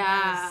 Oh, that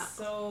Yeah. one is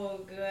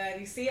so good.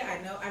 You see,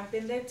 I know I've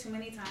been there too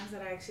many times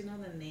that I actually know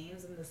the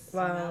names and the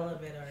smell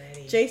of it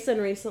already. Jason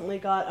recently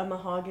got a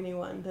mahogany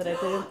one that I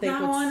didn't think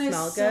that would one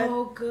smell is good.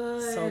 so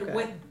good. So good.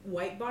 With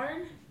White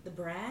Barn, the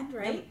brand,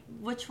 right?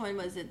 Which one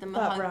was it? The That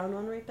mahogany. brown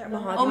one right there.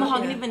 Oh,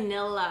 mahogany yeah.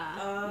 vanilla.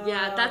 Oh.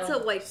 Yeah, that's a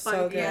white So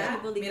bar. good. Yeah,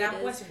 I believe Mira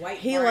it pues is. White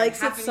He Barn. likes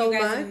Half it of so you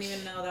guys didn't much.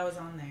 even know that was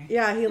on there.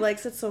 Yeah, he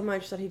likes it so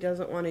much that he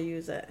doesn't want to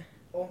use it.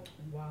 Oh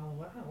wow,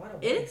 what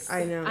a It's. waste.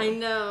 I know. I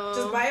know.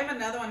 Just buy him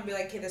another one and be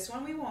like, okay, this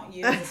one we won't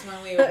use, this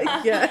one we will.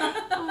 Yeah.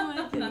 Oh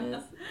my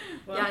goodness.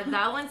 Well, Yeah,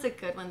 that one's a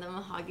good one. The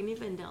mahogany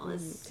vanilla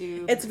is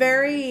super. It's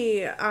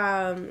very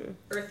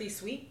earthy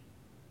sweet.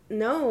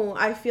 no,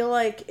 I feel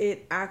like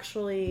it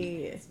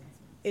actually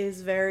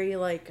is very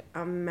like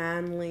a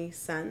manly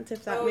scent,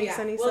 if that makes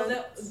any well,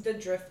 sense. the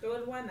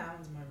driftwood one, that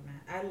one's more man.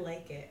 I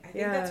like it. I think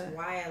Yeah. that's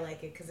why I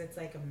like it, because it's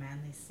like a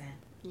manly scent.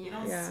 You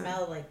don't Yeah.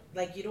 smell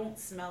like you don't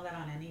smell that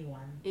on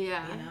anyone.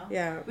 Yeah. You know.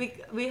 Yeah.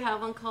 We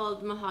have one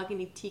called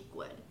mahogany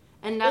teakwood,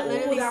 and that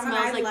literally that one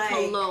smells I like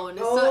cologne.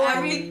 Oh, So I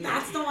every think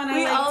that's the one I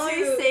we like always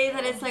too. say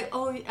that it's like,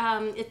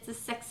 it's a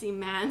sexy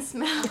man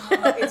smell.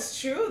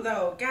 It's true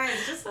though, guys.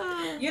 Just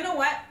you know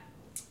what?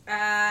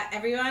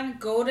 Everyone,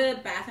 go to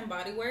Bath and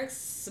Body Works,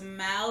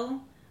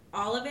 smell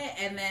all of it,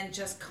 and then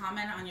just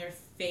comment on your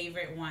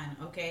favorite one.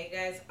 Okay,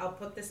 guys. I'll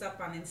put this up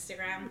on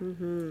Instagram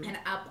and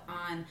up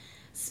on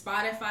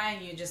Spotify,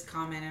 and you just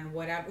comment, and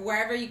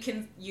wherever you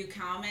can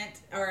comment,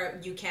 or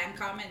you can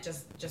comment,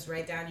 just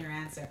write down your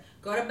answer.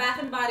 Go to Bath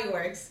and Body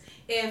Works.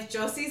 If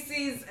Josie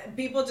sees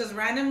people just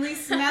randomly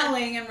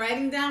smelling and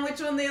writing down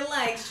which one they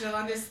like, she'll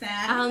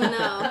understand. I'll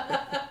know.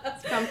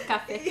 It's from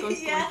Café con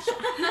Yeah.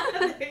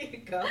 Concha. There you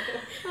go.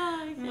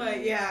 Oh,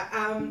 But yeah,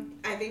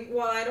 I think,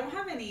 well, I don't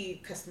have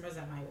any customers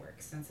at my work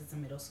since it's a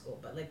middle school,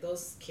 but like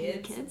those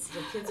kids,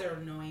 the kids are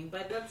annoying,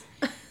 but that's,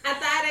 at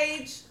that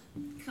age,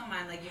 come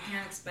on, like you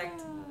can't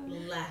expect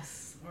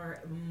less or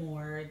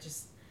more,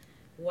 just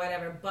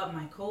whatever. But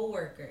my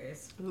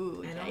coworkers,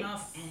 Ooh, I don't know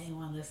yikes. if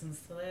anyone listens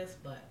to this,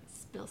 but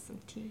Spill some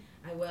tea.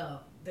 I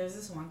will. There's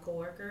this one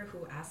coworker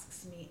who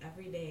asks me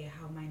every day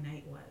how my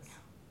night was.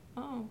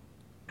 Oh.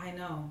 I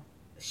know.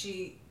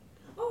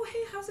 Oh,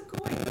 hey, how's it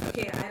going?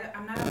 Okay,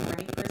 I'm not a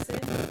morning person.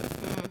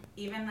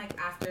 Even like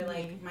after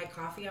like my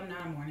coffee, I'm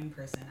not a morning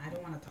person. I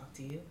don't want to talk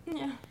to you.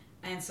 Yeah.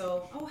 And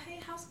so, oh, hey,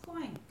 how's it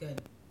going?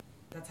 Good.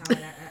 That's how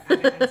I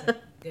answer.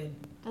 Good.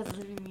 That's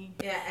literally me.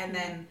 Yeah, and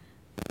then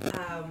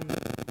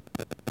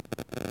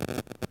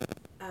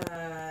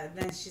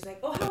she's like,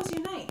 oh, how was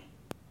your night?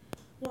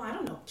 Well, I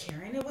don't know,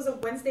 Karen. It was a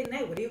Wednesday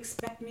night. What do you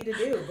expect me to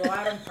do? Go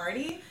out and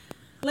party?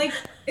 Like,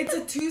 it's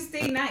a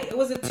Tuesday night. It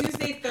was a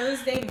Tuesday,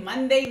 Thursday,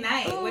 Monday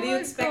night. Oh what do you my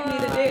expect me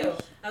to do?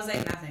 I was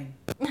like, nothing.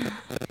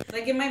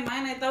 Like, in my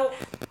mind, I thought,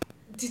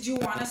 did you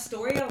want a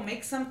story? I'll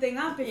make something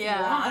up if you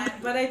want.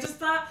 But I just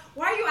thought,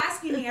 why are you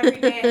asking me every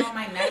day how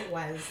my night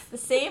was? The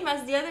same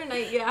as the other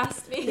night you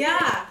asked me.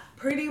 Yeah,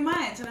 pretty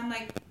much. And I'm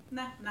like,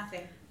 nah,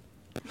 nothing.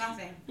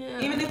 Nothing. Yeah.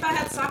 Even if I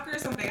had soccer or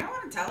something, I don't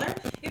want to tell her.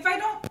 If I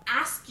don't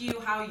ask you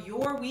how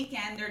your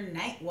weekend or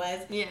night was,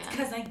 it's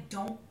because I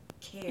don't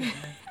care.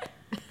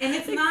 And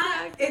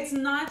it's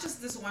not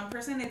just this one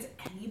person, it's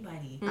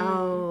anybody.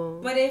 Oh.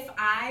 But if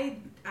I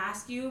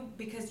ask you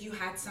because you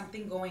had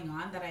something going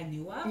on that I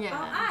knew of, I'll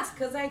ask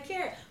because I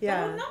care.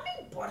 Yeah. But no me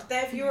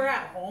importa if you were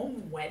at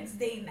home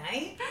Wednesday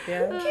night.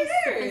 Yeah. Who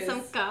cares? And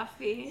some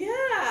coffee.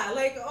 Yeah,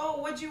 like, oh,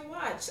 what'd you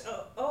watch?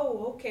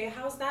 Oh, okay,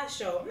 how's that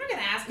show? I'm not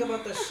gonna ask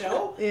about the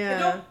show. Yeah. I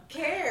don't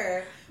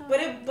care. But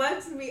it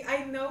bugs me.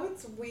 I know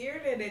it's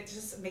weird and it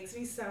just makes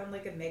me sound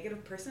like a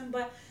negative person,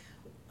 but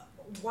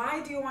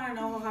why do you want to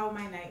know how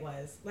my night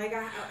was? Like,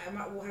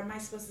 what am I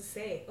supposed to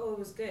say? Oh, it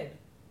was good.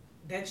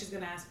 Then she's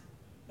gonna ask,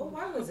 oh,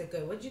 why was it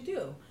good? What'd you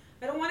do?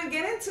 I don't want to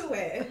get into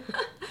it.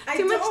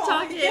 Too much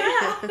talking.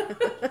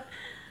 Yeah.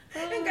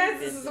 And guys,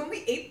 this is only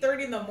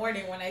 8:30 in the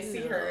morning when I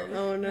see her.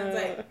 Oh no.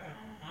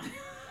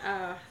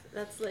 And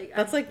it's like,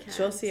 that's like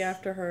Josie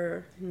after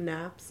her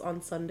naps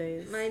on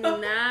Sundays. My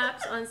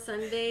naps on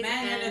Sundays.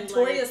 man, and your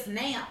notorious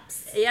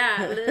naps.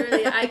 Yeah,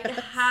 literally, I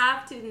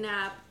have to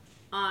nap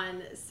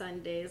on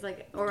Sundays,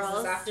 like, or This else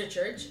is after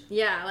church.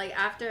 Yeah, like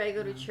after I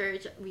go to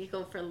church, we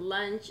go for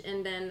lunch,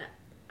 and then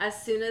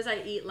as soon as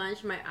I eat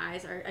lunch, my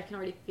eyes I can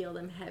already feel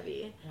them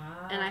heavy.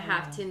 Wow. And I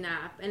have to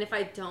nap. And if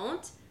I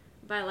don't,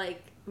 by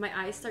like my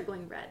eyes start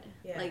going red.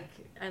 Yeah. Like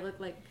I look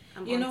like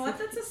I'm You on know what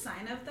something. that's a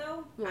sign of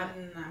though? What?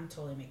 I'm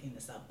totally making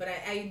this up, but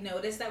I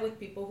noticed that with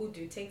people who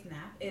do take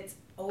nap, it's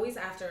always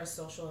after a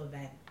social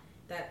event.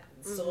 That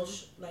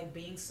social, like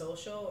being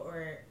social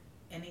or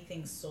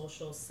anything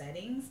social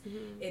settings,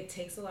 it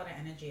takes a lot of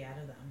energy out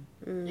of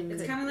them.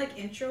 It's kind of like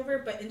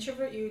introvert, but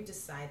introvert you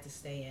decide to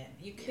stay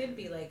in. You could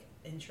be like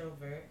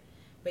introvert,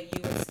 but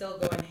you would still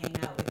go and hang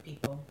out with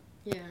people.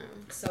 Yeah.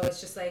 So it's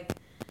just like,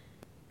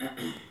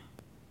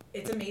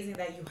 it's amazing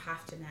that you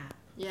have to nap.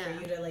 Yeah.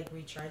 for you to like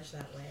recharge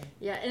that way.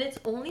 Yeah, and it's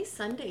only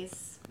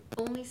Sundays.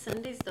 Only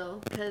Sundays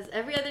though, because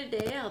every other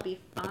day I'll be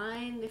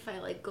fine if I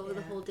like go the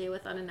Yeah. whole day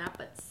without a nap.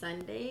 But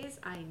Sundays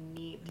I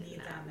need to Need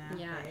nap. that nap,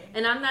 Yeah, right?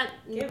 and I'm not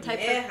Que type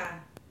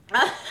vieja.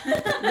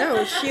 of.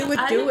 No, she would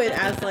I- do it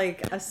as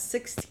like a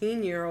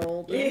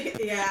 16-year-old.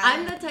 Yeah.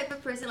 I'm the type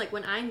of person, like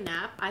when I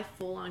nap, I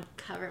full on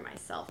cover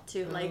myself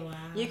too. Oh, Like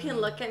you can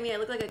look at me, I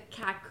look like a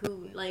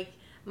cocoon. Like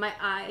my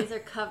eyes are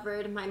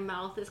covered, my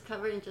mouth is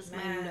covered, and just my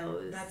Man,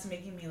 nose. that's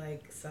making me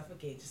like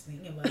suffocate just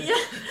thinking about it.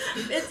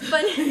 Yeah, it's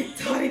funny.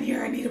 It's hot in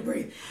here. I need to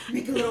breathe.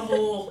 Make a little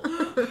hole.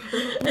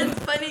 It's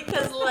funny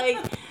because like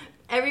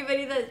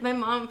everybody that my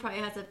mom probably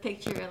has a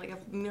picture, like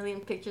a million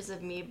pictures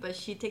of me, but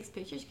she takes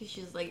pictures because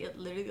she's like, it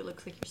literally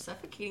looks like you're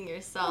suffocating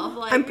yourself.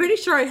 Like I'm pretty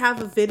sure I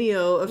have a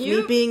video of me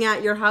You- being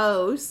at your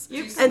house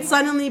You- and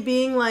suddenly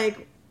being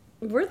like,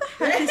 where the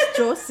heck is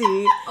Josie?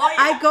 Oh, yeah.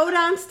 I go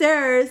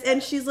downstairs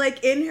and she's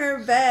like in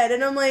her bed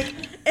and I'm like,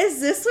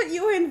 is this what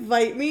you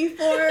invite me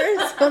for?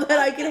 So that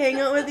I can hang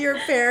out with your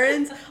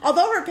parents?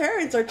 Although her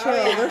parents are chill.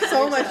 They're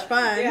so much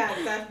fun. Yeah,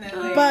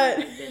 definitely.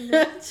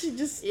 But she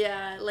just...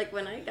 yeah, like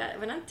when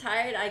I'm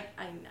tired, I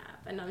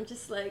nap, and I'm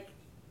just like.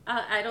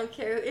 I don't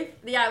care if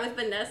with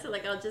Vanessa,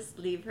 like I'll just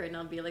leave her and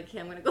I'll be like, hey,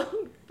 I'm gonna go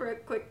for a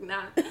quick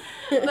nap.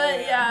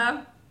 But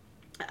yeah,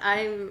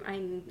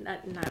 I'm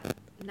not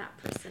nap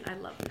person. I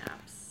love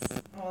naps.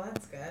 Oh,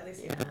 that's good. At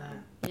least you know Yeah.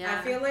 that. Yeah.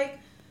 I feel like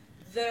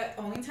the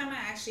only time I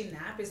actually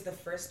nap is the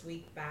first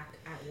week back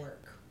at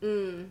work.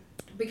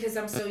 Because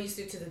I'm so used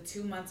to the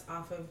 2 months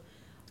off of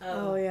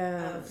Oh,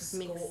 yeah. of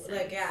school. Makes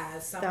Like, yeah,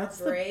 summer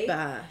That's break. the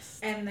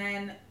best. And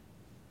then,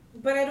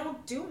 but I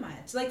don't do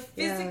much. Like,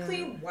 physically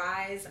Yeah.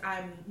 wise,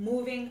 I'm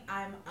moving,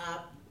 I'm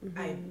up.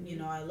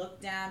 Mm-hmm. I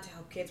look down to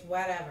help kids,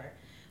 whatever.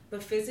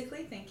 But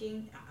physically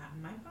thinking,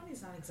 my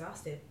body's not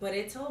exhausted. But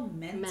it's all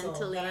mental.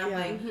 Mentally, That I'm yeah.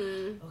 like,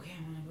 Mhm. okay,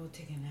 I'm going to go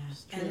take a nap.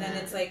 And then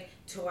Yeah. it's like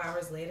 2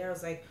 hours later, I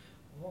was like,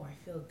 oh, I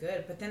feel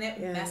good. But then it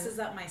Yeah. messes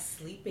up my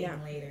sleeping Yeah.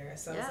 later.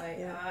 So I was Yeah. like,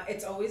 Yeah.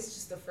 it's always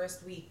just the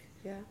first week.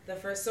 Yeah.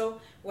 So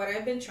what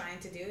I've been trying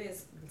to do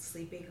is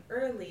sleeping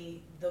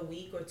early the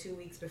week or 2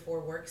 weeks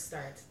before work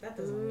starts. That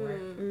doesn't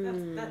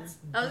work. That's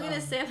I was gonna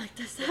dumb. say, like,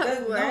 does It that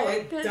doesn't- work? no,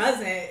 it 'Cause-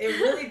 doesn't. It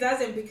really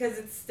doesn't, because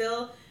it's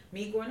still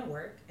me going to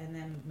work and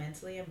then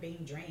mentally I'm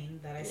being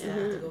drained that I still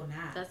have to go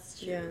nap. That's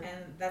true. Yeah.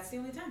 And that's the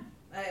only time.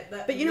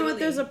 But you know what?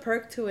 There's a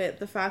perk to it.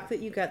 The fact that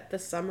you get the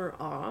summer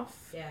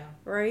off, yeah.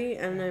 right?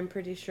 And Yeah. I'm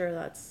pretty sure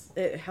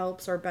it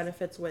helps or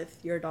benefits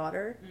with your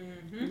daughter.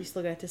 Mm-hmm. You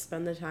still get to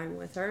spend the time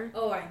with her.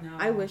 Oh, I know.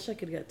 I wish I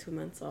could get 2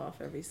 months off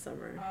every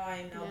summer. Oh,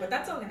 I know. Yeah. But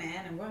that's all gonna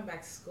end. I'm going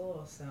back to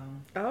school, so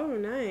Oh,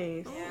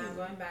 nice. yeah, I'm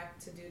going back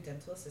to do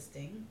dental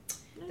assisting.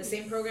 The Nice.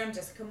 same program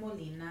Jessica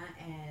Molina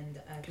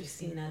and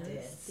Christina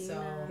did. So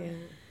Christina. Yeah.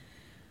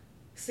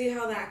 see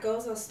how that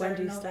goes. I'll start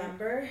When in do you start?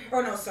 November.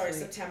 Oh no, sorry,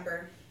 Sweet.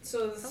 September.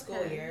 So the school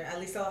Okay. year. At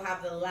least I'll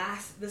have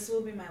this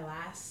will be my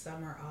last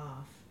summer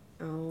off.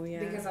 Oh, yeah.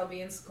 Because I'll be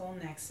in school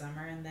next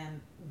summer and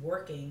then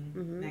working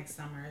next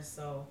summer.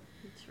 So,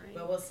 That's right.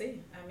 but we'll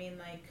see. I mean,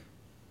 like,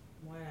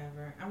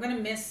 whatever. I'm gonna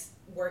miss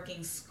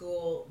working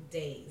school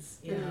days.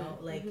 You know,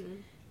 like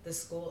the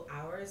school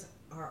hours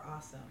are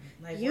awesome.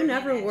 Like You working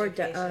never in wore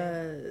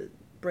education.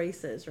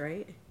 braces,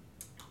 right?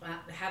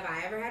 Have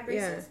I ever had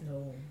braces?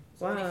 No.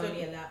 So Wow.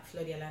 only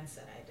Floriela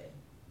said I did.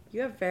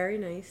 You have very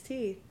nice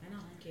teeth. I know,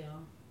 thank you.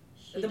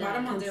 She The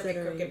bottom does. ones are very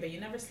Considering- crooked, but you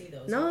never see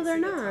those. You No, only they're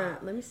see the not.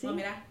 top. Let me see. Oh,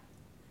 mira.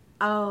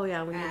 Oh,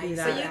 yeah, when you do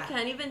So So that. you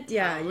can't even tell.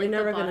 Yeah, you're like, the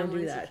never gonna bottom do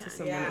ones, that you to can't.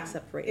 someone Yeah.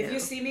 except right If now. you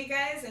see me,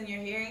 guys, and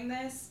you're hearing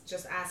this,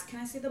 just ask,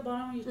 can I see the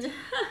bottom of your teeth?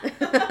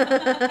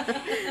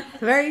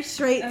 Very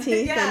straight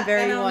teeth Yeah, and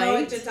very and I'll know what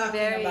white. you're talking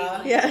Very about.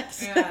 white.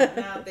 Yes. Yeah,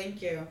 no,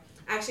 thank you.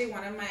 Actually,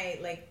 one of my,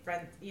 like,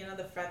 front,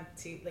 the front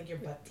teeth, like your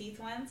butt teeth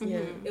ones, Yeah.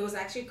 it was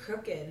actually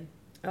crooked.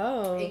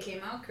 Oh. It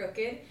came out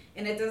crooked,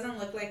 and it doesn't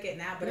look like it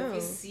now, but if No. you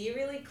see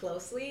really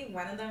closely,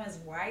 one of them is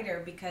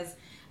wider because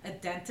a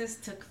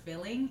dentist took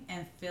filling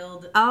and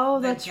filled Oh,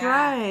 the that's gap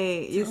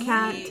right. to You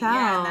can't see- tell.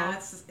 Yeah, now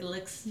it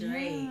looks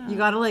straight. You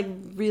gotta like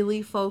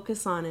really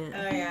focus on it.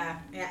 Oh, yeah.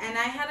 And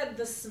I had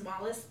the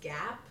smallest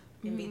gap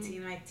in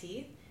between my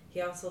teeth.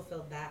 He also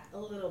filled that a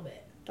little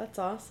bit. That's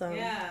awesome.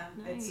 Yeah,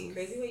 Nice. it's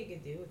crazy what you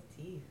can do with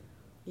teeth.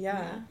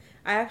 Yeah.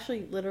 I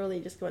actually literally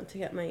just went to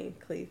get my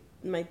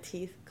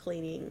teeth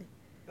cleaning.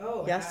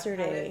 Oh,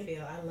 Yesterday. How did it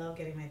feel? I love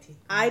getting my teeth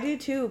I do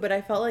too, but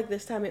I felt like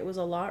this time it was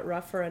a lot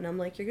rougher, and I'm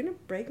like, you're gonna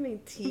break my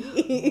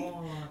teeth.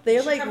 Oh, They're you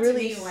should like come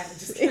really. To me when,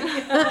 just kidding.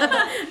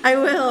 I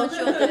will.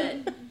 She'll do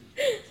it.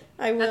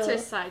 I will. That's her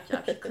side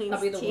job. She cleans I'll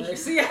be the teeth.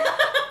 worst. Yeah.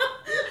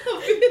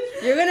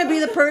 You're gonna be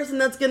the person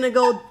that's gonna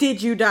go,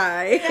 did you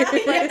die?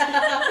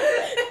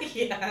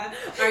 Yeah.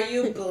 Are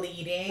you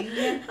bleeding?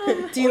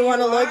 Do you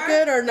want to look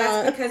good or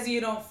That's not? because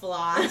you don't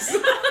floss.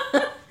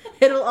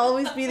 It'll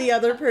always be the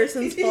other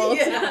person's fault.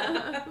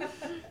 Yeah.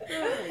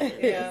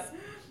 Yeah.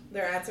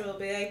 Their answer will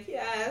be like,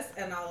 yes,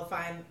 and I'll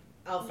find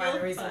a You'll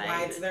reason why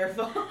find it's their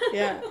fault.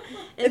 Yeah.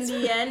 In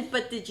the end,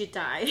 but did you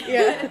die?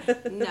 Yeah.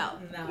 No.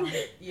 No,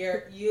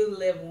 you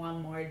live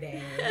one more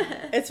day.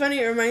 It's funny,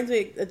 it reminds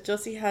me,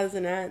 Josie has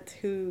an aunt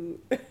who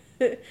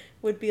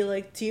would be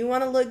like, do you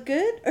want to look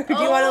good or do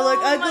you want to look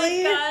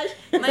ugly? Oh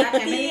my gosh. My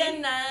tia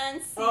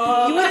Nancy.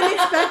 You wouldn't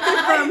expect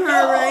it from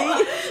her,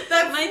 right?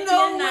 My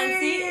tia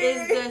Nancy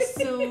is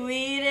the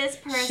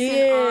sweetest person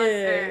She on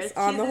is, earth.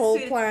 on She's the whole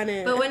sweetest.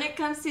 planet. But when it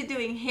comes to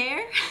doing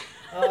hair,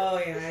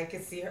 Oh yeah, I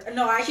can see her.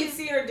 No, I can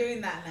see her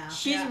doing that now.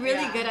 she's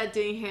really good at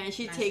doing hair, and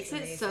she Nice, takes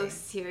it so amazing.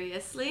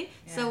 seriously.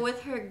 Yeah. So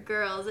with her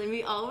girls, and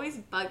we always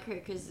bug her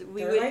because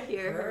we They're would like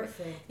hear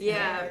perfect. her.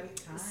 Yeah. Every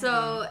time.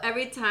 So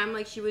every time,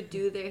 like, she would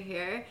do their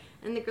hair,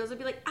 and the girls would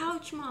be like,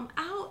 "Ouch, mom!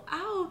 Ow,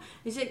 ow!"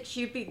 And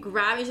she'd be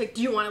grabbing. She's like,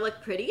 "Do you want to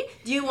look pretty?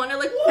 Do you want to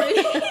look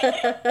pretty?"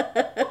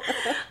 Oh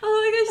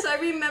my gosh! So I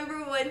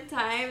remember one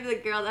time the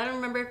girls. I don't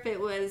remember if it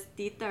was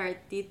Tita or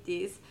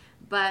Titis,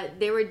 but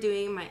they were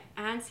doing my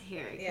aunt's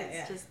hair.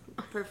 Yeah. Just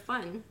for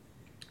fun.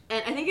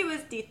 And I think it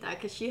was Tita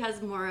because she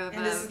has more of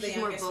And this is the she's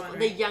more youngest vocal. one,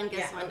 The right? youngest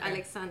Yeah, one, okay.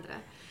 Alexandra.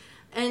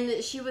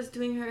 And she was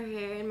doing her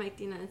hair, and my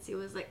tia Nancy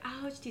was like,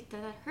 "Ouch, Tita,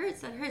 that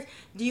hurts.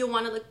 Do you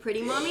want to look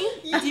pretty, mommy?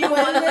 Do you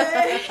want to look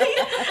pretty?"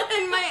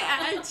 And my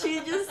aunt, she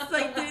just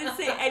like didn't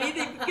say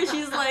anything because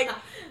she's like,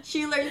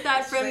 she learned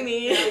that from like,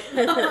 me.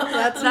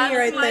 That's me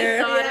right my there.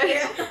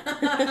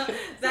 daughter.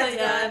 That's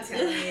yeah. God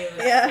telling you.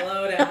 Yeah.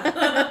 Slow down.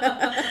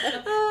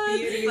 Oh,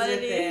 it's Beauty's funny.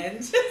 within.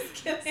 Just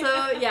kidding.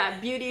 So yeah,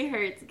 beauty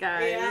hurts,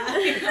 guys. Yeah.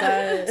 It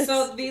does.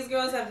 So these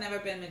girls have never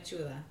been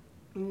machuda.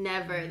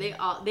 Never. They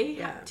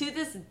Yeah. to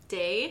this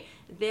day,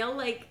 they'll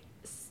like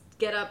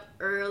get up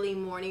early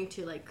morning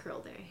to like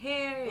curl their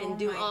hair and Oh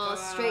do my all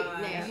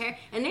straighten their gosh. hair,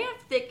 and they have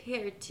thick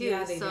hair too.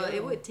 Yeah, they so do.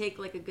 it would take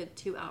like a good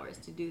 2 hours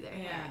to do their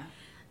hair.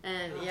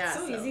 And Oh, yeah, it's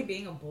so easy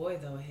being a boy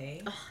though,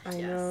 hey? I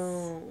yes.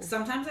 know.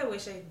 Sometimes I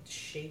wish I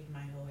shaved my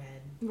whole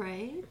head.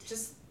 Right?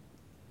 Just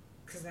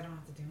because I don't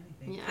have to do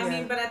anything. Yeah. I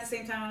mean, but at the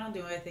same time, I don't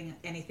do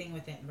anything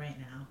with it right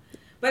now.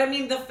 But I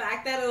mean, the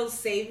fact that it'll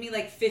save me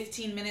like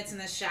 15 minutes in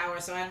the shower,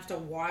 so I don't have to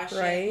wash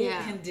Right? it,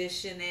 Yeah.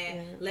 condition it,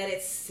 Yeah. let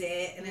it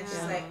sit, and it's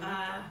just Yeah.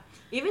 like,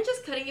 Even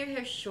just cutting your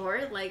hair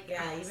short, like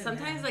Yeah, even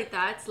sometimes then. like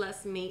that's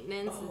less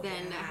maintenance Oh,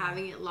 than yeah.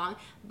 having it long.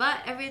 But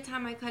every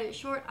time I cut it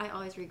short, I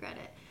always regret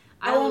it.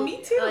 Oh,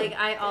 me too. Like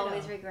I Ditto.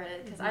 always regret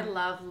it because I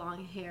love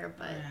long hair,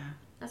 but yeah.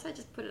 that's why I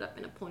just put it up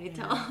in a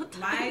ponytail.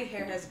 My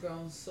hair has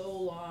grown so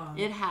long.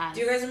 It has. Do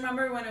you guys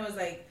remember when it was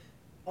like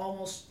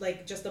almost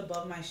like just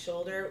above my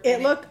shoulder? It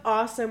and looked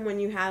awesome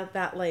when you had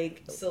that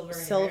like silver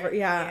hair.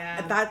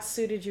 yeah. That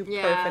suited you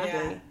Yeah.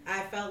 perfectly. Yeah, I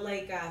felt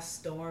like a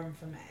Storm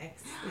from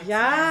X.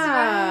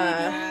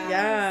 Yeah.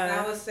 Yeah.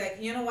 That was sick.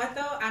 You know what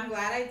though? I'm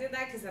glad I did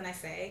that because then I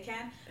say I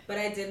can. But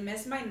I did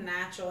miss my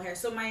natural hair.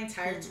 So my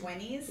entire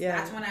 20s, Yeah.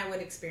 that's when I would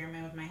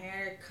experiment with my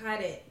hair,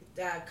 cut it,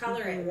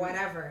 color it,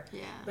 whatever.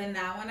 Yeah. But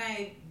now when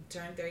I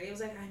turned 30, I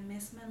was like, I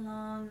miss my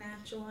long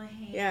natural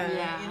hair.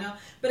 Yeah. You know?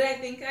 But I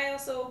think I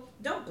also,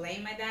 don't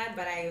blame my dad,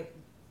 but I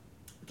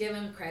give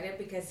him credit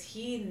because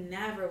he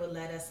never would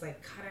let us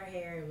like cut our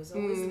hair. It was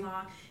always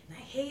long. And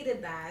I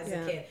hated that as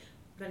a kid.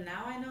 But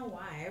now I know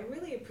why. I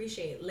really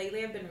appreciate it.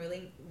 Lately I've been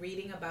really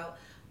reading about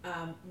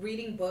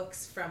reading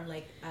books from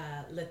like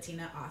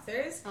Latina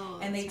authors,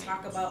 and they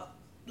talk about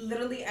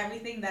literally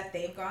everything that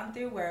they've gone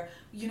through where,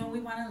 you know, we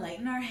want to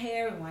lighten our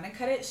hair, we want to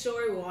cut it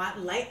short, we want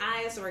light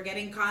eyes, so we're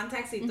getting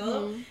contacts y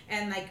todo,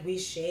 and like we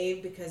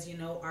shave because, you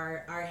know,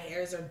 our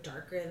hairs are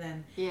darker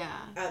than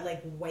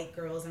like white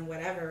girls and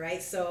whatever,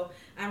 right? So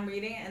I'm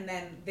reading, and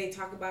then they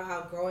talk about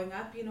how growing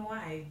up, you know,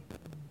 I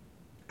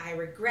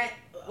regret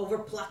over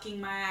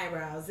plucking my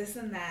eyebrows, this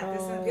and that,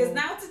 because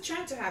now it's a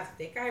trend to have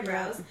thick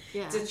eyebrows.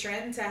 Yeah. It's a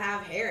trend to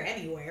have hair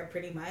anywhere,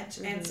 pretty much.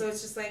 And so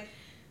it's just like,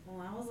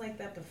 well, I was like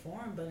that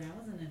before, but that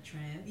wasn't a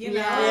trend. You know?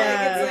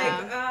 Yeah.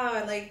 Like, it's like,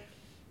 oh, like,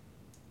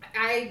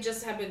 I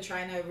just have been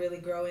trying to really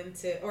grow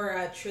into, or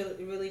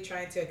really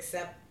trying to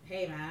accept,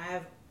 hey, man, I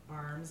have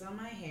arms on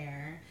my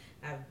hair.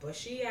 I have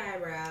bushy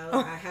eyebrows.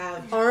 I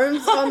have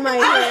arms on my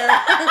hair.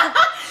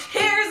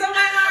 hairs on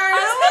my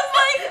arms. I was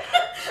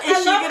like,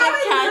 is she love gonna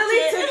how catch I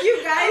really it? took you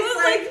guys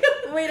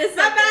like wait a my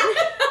second.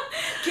 bad.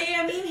 Okay,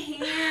 I mean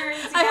hairs.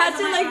 I had guys,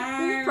 to on my like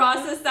arms.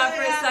 process that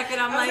for a Yeah. second.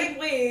 I'm I was like,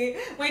 wait.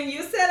 When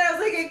you said, I was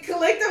like, it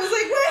clicked. I was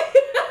like,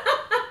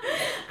 wait.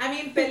 I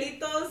mean,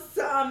 pelitos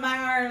on my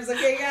arms,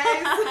 okay,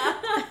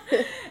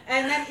 guys?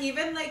 And then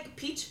even like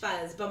peach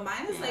fuzz, but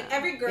mine is like,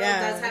 every girl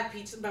does have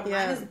peach, but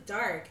mine is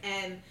dark.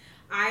 And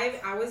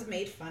I was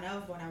made fun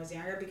of when I was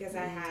younger because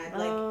I had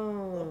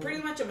like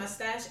pretty much a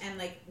mustache and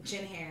like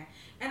chin hair,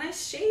 and I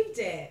shaved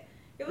it.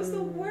 It was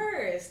the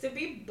worst to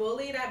be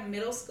bullied at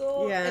middle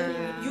school,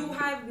 and you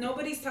have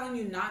nobody's telling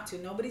you not to.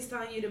 Nobody's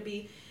telling you to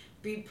be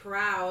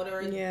proud,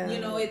 or you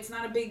know, it's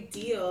not a big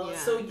deal. Yeah,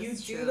 so you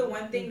that's do true. the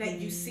one thing that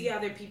you see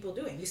other people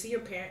doing. You see your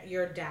parent,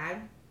 your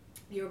dad,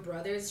 your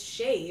brothers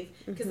shave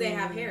because they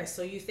have hair.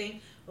 So you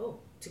think, oh,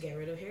 to get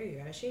rid of hair, you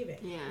gotta shave it.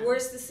 Yeah.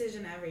 Worst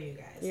decision ever, you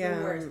guys. The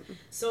worst.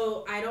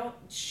 So I don't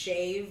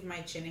shave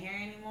my chin hair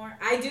anymore.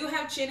 I do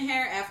have chin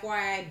hair,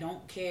 FYI, I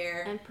don't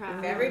care. I'm proud.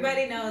 If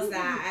everybody knows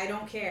that, I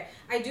don't care.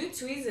 I do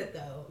tweeze it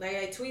though. Like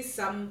I tweeze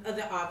some of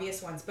the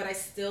obvious ones, but I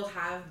still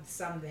have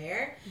some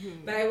there.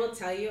 But I will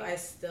tell you, I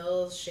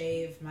still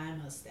shave my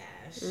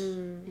mustache.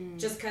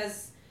 Just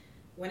because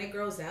when it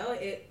grows out,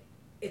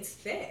 it's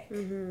thick,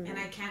 and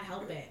I can't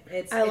help it. I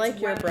it's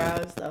like your one-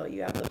 brows though.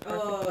 You have the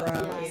perfect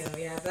brows. Thank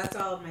you. Yeah, that's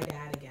all my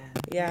dad again.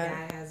 Yeah.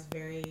 My dad has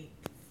very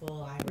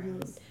full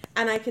eyebrows.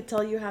 And I could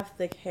tell you have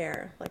thick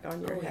hair, like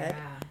on your head.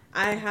 Yeah.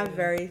 I have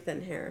very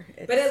thin hair.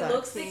 But it sucks.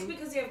 looks thick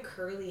because you have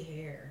curly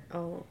hair.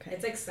 Oh, okay.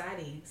 It's like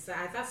Sadie. So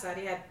I thought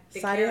Sadie had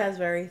thick Sadie hair. has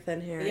very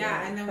thin hair.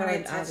 Yeah, and then when Her I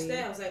and touched Abby.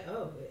 it, I was like,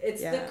 oh,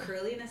 it's the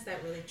curliness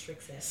that really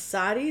tricks it.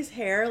 Sadie's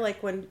hair,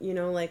 like when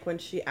when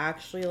she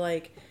actually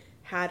like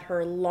had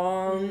her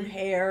long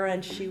hair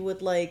and she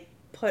would like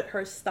put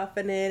her stuff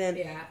in it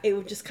and it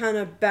would just kind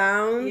of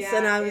bounce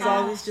and I was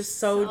always just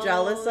so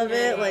jealous of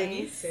it. Like,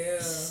 me too.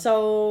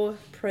 So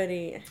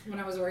pretty. When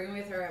I was working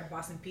with her at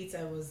Boston Pizza,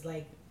 it was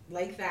like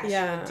that.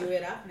 Yeah. She would do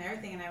it up and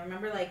everything, and I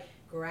remember like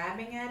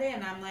grabbing at it,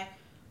 and I'm like,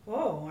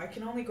 oh, I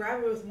can only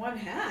grab it with one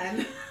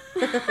hand.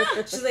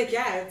 She's like,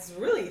 yeah, it's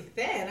really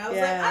thin. I was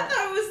like, I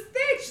thought it was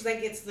thick. She's like,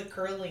 it's the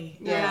curly.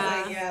 Yeah. I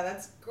was like, yeah,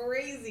 that's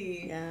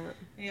crazy. Yeah.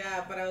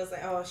 Yeah, but I was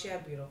like, oh, she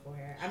had beautiful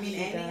hair. I mean,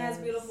 Annie has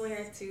beautiful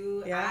hair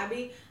too. Yeah.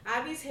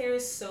 Abby's hair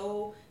is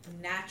so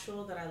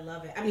natural that I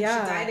love it. I mean, she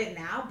dyed it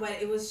now, but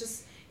it was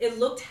just, it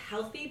looked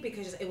healthy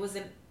because it was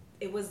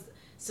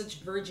such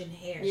virgin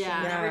hair.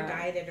 Yeah. She never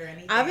dyed it or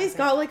anything. Abby's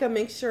got like a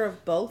mixture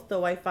of both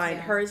though, I find.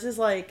 Hers is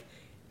like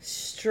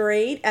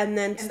straight and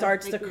then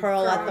starts to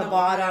curl at the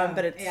bottom,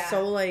 but it's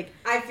so like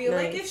I feel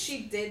like if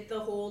she did the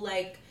whole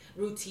like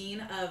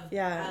routine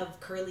of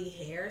curly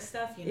hair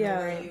stuff,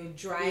 where you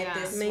dry it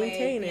this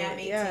maintain way, it,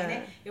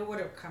 maintain it would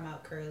have come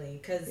out curly.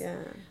 Because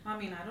I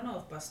mean, I don't know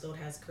if Pastor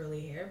has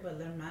curly hair, but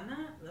La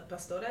Hermana,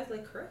 Pastora,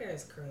 like her hair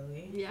is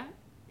curly. Yeah,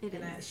 it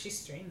and is. She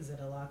straightens it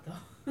a lot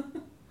though.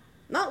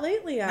 Not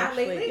lately,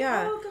 actually. Not lately?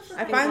 Yeah. Oh, good for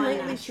I her. find Natural.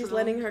 lately she's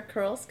letting her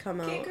curls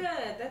come out. Okay,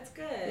 good. That's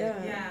good.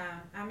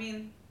 Yeah. I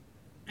mean,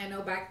 I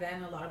know back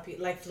then a lot of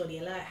people, like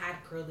Floriela, had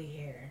curly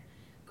hair.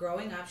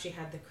 Growing up, she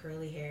had the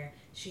curly hair.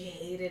 She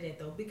hated it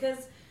though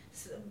because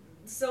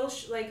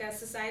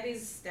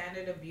society's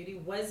standard of beauty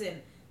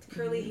wasn't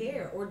curly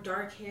hair or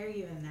dark hair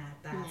even that.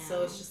 Yeah.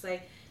 So it's just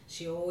like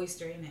she always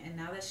straightened it, and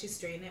now that she's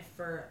straightened it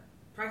for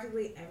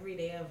practically every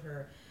day of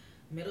her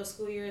middle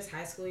school years,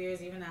 high school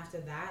years, even after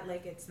that,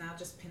 like it's now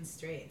just pin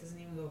straight. It doesn't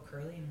even go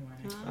curly anymore.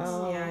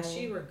 Oh. Yeah,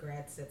 she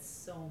regrets it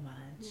so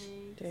much.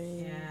 Dang.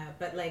 Yeah,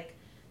 but like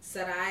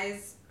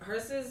Sarai's,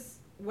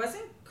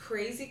 wasn't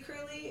crazy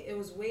curly. It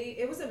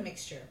was a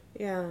mixture.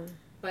 Yeah.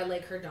 But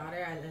like her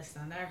daughter,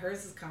 Alessandra,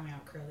 hers is coming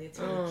out curly. It's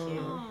really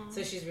cute.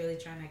 So she's really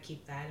trying to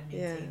keep that and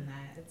maintain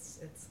that.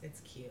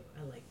 It's cute.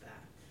 I like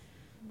that.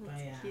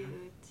 That's cute.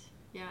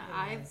 Yeah,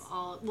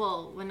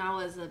 when I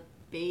was a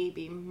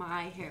baby,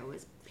 my hair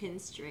was pin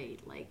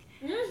straight. Like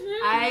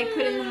I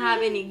couldn't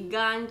have any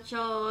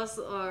ganchos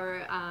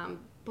or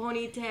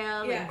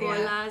ponytail,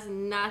 golas,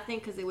 nothing,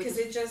 because it would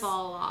just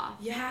fall off.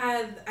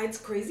 Yeah, it's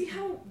crazy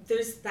how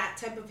there's that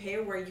type of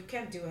hair where you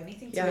can't do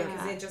anything to it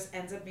because it just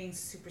ends up being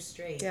super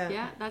straight.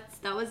 Yeah,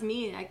 that was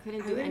me. I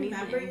couldn't do anything.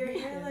 I remember your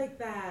hair like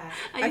that.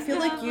 I feel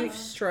like you've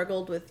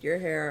struggled with your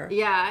hair.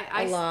 Yeah,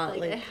 a lot.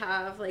 Like, I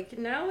have. Like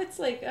now, it's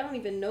like I don't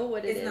even know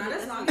what it is. It's not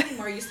as long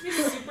anymore. It used to be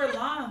super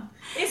long.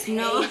 It's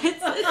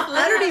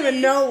I don't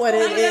even know what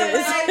it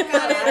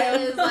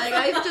is. Like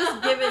I've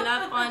just given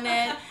up on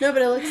it. No,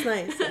 but it looks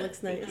nice. It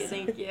looks nice.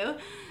 Thank you.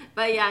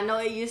 But yeah, no,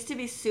 it used to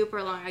be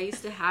super long. I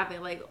used to have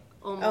it like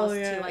almost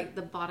to like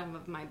the bottom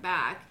of my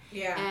back.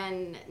 Yeah.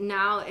 And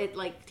now it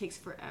like takes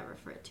forever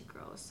for it to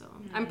grow. So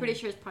I'm pretty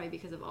sure it's probably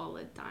because of all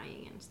the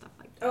dyeing and stuff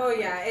like that. Oh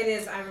yeah, it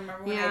is. I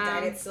remember when I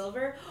dyed it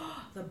silver,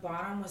 the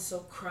bottom was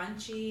so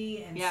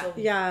crunchy and so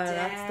dead.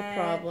 That's the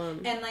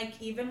problem. And like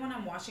even when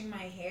I'm washing my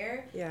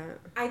hair,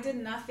 I did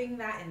nothing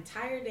that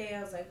entire day.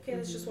 I was like, okay,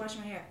 let's just wash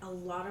my hair. A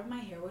lot of my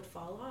hair would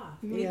fall off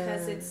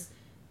because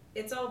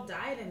it's all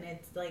dyed and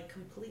it's like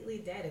completely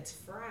dead. It's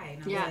fried.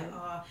 And I was like,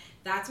 oh,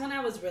 that's when I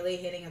was really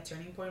hitting a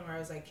turning point where I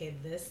was like, okay,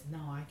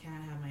 I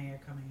can't have my hair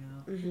coming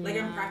out. Like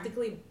I'm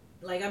practically,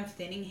 like I'm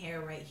thinning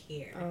hair right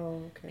here.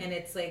 Oh, okay. And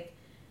it's like,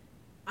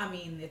 I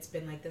mean, it's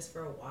been like this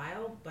for a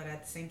while, but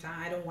at the same time,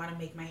 I don't want to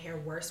make my hair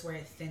worse where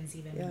it thins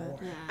even more.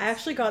 Yeah. I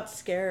actually got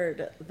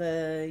scared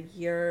the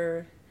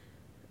year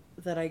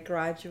that I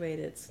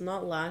graduated. It's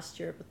not last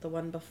year, but the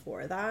one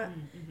before that.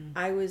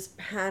 I was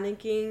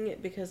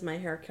panicking because my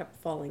hair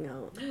kept falling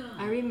out.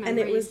 I remember. And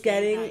it was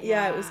getting,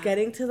 it was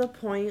getting to the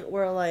point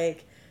where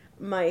like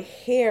my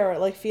hair,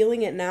 like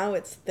feeling it now,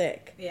 it's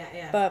thick.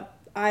 Yeah. But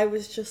I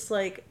was just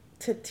like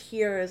to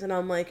tears and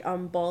I'm like,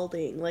 I'm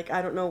balding. Like,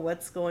 I don't know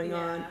what's going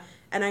on.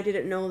 And I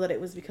didn't know that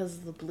it was because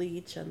of the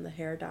bleach and the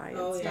hair dye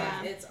and stuff.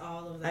 Yeah, it's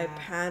all of that. I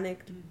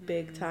panicked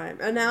big time.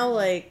 And now,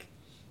 like,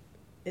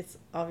 it's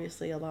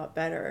obviously a lot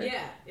better.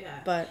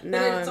 Yeah. But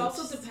now it's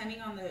also depending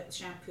on the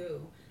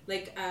shampoo.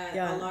 Like,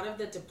 a lot of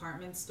the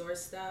department store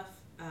stuff,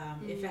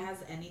 if it has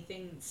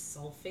anything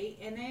sulfate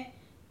in it,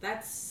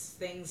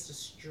 things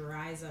just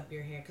dries up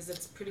your hair because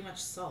it's pretty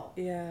much salt.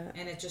 Yeah.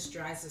 And it just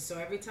dries it. So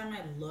every time I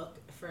look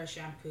for a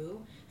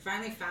shampoo,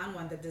 finally found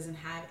one that doesn't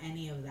have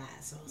any of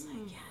that. So I was like,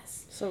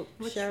 yes. So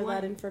share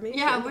that information.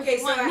 Yeah. Okay,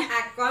 so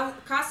at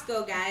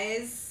Costco,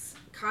 guys,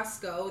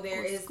 Costco,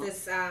 there is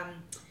this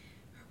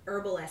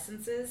herbal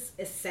essences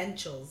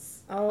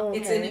essentials. Oh, okay.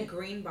 It's in a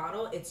green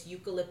bottle. It's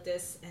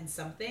eucalyptus and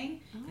something,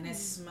 and it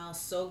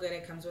smells so good.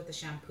 It comes with the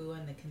shampoo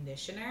and the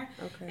conditioner,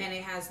 and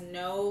it has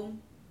no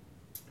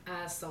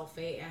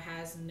sulfate. It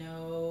has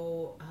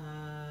no.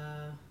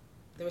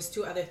 There was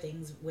 2 other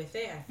things with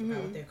it. I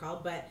forgot what they're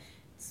called, but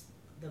it's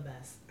the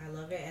best. I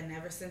love it, and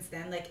ever since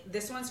then, like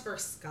this one's for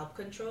scalp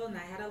control, and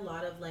I had a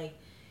lot of like,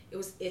 it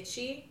was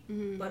itchy,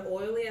 but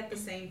oily at the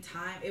same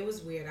time. It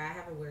was weird. I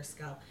have a weird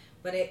scalp.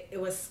 But it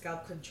was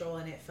scalp control,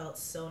 and it felt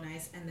so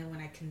nice. And then when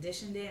I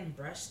conditioned it and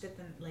brushed it,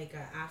 then like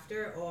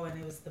after,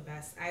 and it was the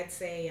best. I'd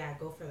say,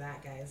 go for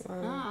that, guys.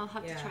 Oh, I'll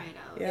have to try it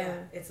out. Yeah,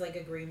 it's like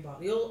a green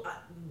bottle. You'll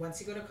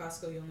once you go to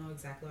Costco, you'll know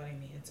exactly what I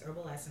mean. It's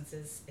herbal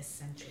essences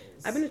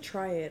essentials. I'm gonna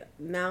try it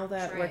now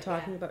that we're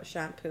talking about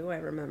shampoo. I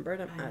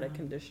remembered I'm out of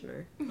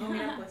conditioner. Oh,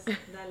 mira pues,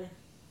 dale.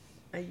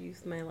 I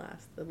used my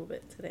last little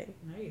bit today.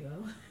 There you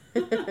go.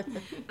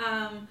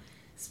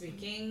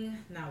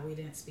 No, we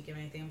didn't speak of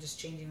anything. I'm just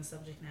changing the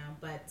subject now.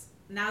 But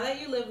now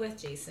that you live with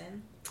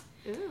Jason,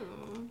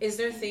 is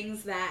there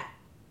things that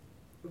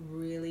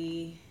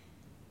really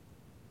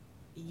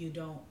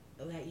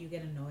that you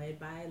get annoyed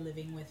by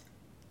living with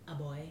a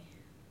boy?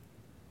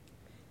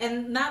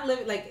 And not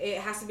live like it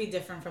has to be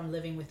different from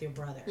living with your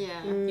brother.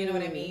 Yeah, you know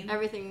what I mean.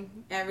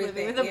 Everything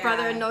living with a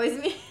brother annoys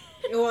me.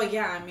 Well,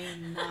 yeah, I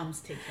mean,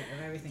 moms take care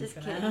of everything just for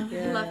kidding. them.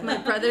 Yeah. Love my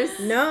brothers.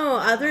 No,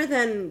 other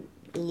than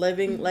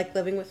living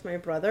with my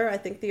brother, I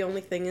think the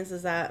only thing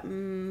is that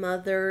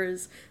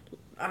mothers,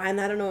 and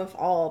I don't know if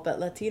all, but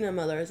Latina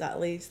mothers at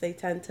least, they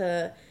tend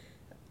to,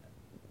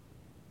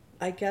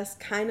 I guess,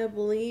 kind of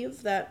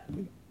believe that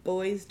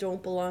boys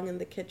don't belong in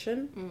the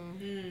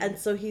kitchen. And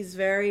so he's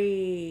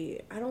very,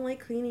 I don't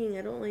like cleaning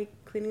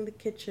the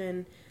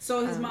kitchen.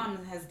 So his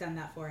mom has done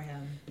that for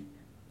him.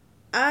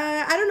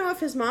 I don't know if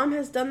his mom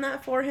has done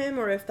that for him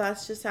or if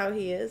that's just how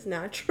he is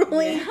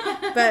naturally.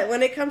 But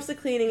when it comes to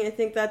cleaning, I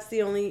think that's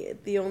the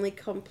only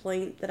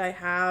complaint that I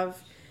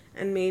have,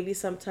 and maybe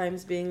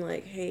sometimes being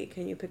like, "Hey,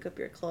 can you pick up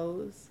your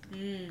clothes?"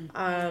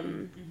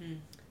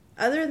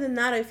 Other than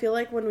that, I feel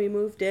like when we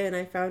moved in,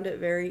 I found it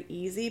very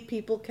easy.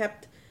 People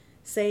kept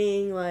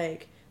saying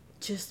like,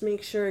 "Just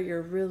make sure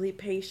you're really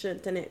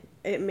patient," and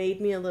it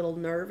made me a little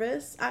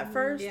nervous at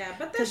first. Yeah,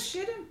 but that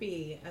shouldn't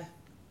be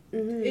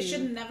it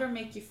should never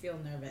make you feel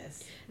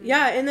nervous.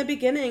 Yeah, in the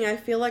beginning, I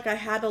feel like I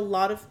had a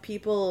lot of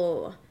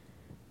people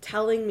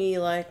telling me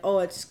like, "Oh,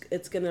 it's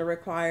going to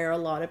require a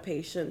lot of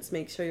patience.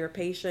 Make sure you're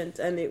patient."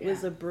 And it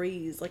was a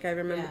breeze. Like I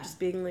remember just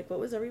being like, "What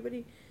was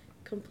everybody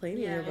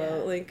complaining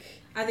about?" Like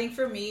I think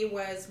for me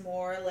was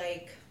more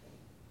like,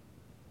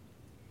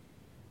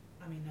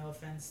 I mean, no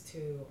offense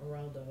to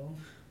Araldo,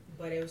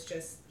 but it was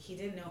just he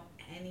didn't know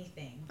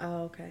anything.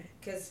 Oh, okay.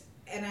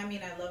 And I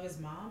mean, I love his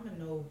mom and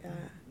know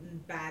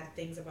bad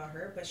things about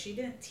her, but she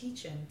didn't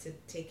teach him to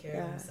take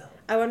care of himself.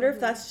 I wonder if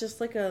that's just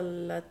like a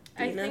Latina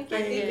thing. I think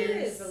it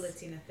is a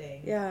Latina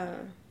thing. Yeah.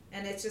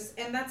 And it's just,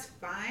 and that's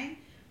fine,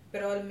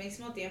 but al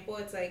mismo tiempo,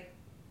 it's like,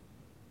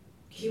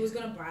 he was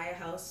going to buy a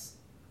house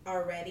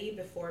already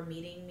before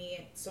meeting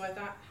me. So I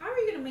thought, how are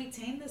you going to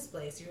maintain this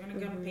place? You're going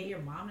to pay your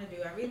mom to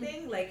do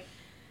everything? Like,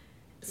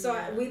 so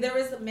there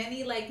was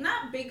many, like,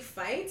 not big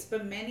fights,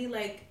 but many,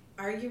 like,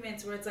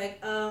 arguments where it's like,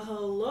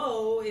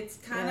 hello, it's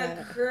kind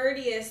of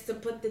courteous to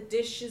put the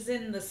dishes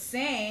in the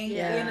sink,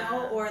 you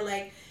know, or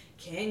like,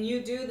 can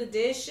you do the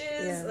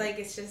dishes? Like,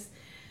 it's just,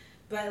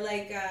 but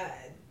like,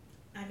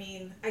 I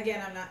mean,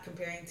 again, I'm not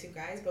comparing two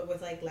guys, but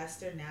with like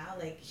Lester now,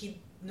 like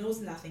he knows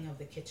nothing of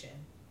the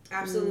kitchen,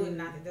 absolutely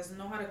nothing, doesn't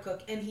know how to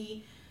cook, and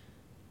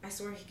I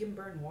swear he can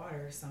burn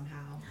water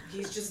somehow.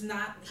 He's just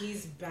not,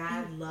 he's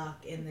bad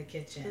luck in the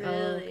kitchen.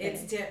 Really?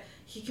 It's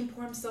he can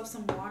pour himself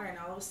some water and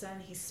all of a sudden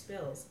he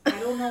spills. I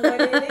don't know what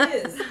it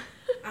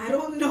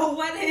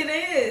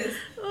is.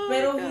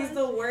 But he's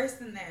the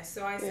worst in there.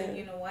 So I said,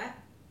 you know what?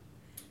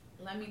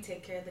 Let me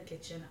take care of the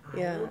kitchen.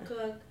 I will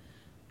cook.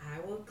 I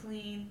will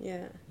clean.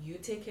 Yeah. You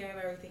take care of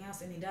everything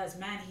else. And he does.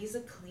 Man, he's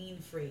a clean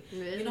freak.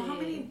 Really? You know how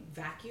many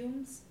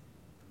vacuums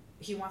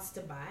he wants to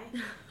buy?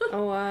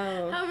 Oh,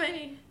 wow. How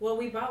many? Well,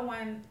 we bought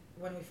one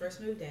when we first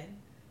moved in,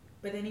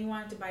 but then he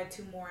wanted to buy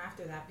 2 more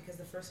after that because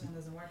the first one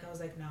doesn't work. I was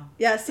like, no.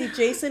 Yeah, see,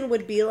 Jason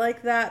would be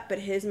like that, but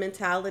his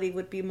mentality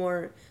would be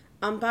more,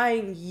 I'm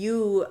buying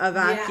you a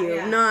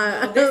vacuum,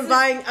 not I'm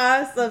buying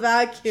us a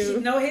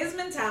vacuum. No, his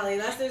mentality,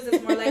 Lester's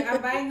is more like,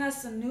 I'm buying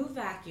us a new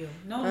vacuum.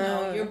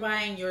 No, you're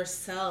buying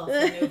yourself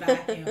a new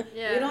vacuum.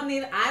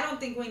 I don't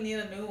think we need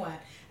a new one.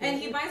 And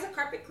he buys a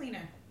carpet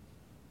cleaner.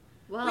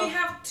 Wow. We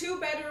have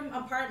 2-bedroom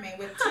apartment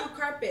with 2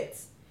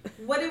 carpets.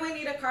 What do we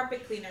need a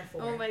carpet cleaner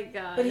for? Oh my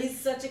god. But he's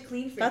such a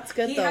clean freak. That's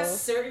good, He though. has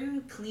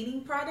certain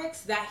cleaning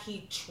products that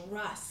he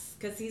trusts.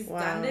 Because he's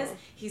done this.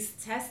 He's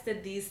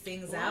tested these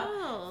things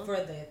out for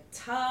the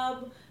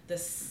tub, the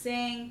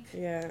sink,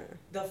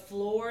 the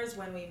floors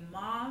when we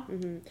mop.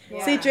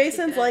 Yeah. See,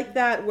 Jason's like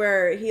that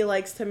where he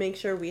likes to make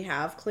sure we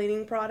have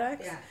cleaning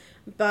products. Yeah.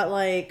 But,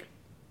 like,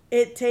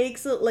 it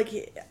takes,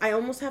 like, I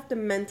almost have to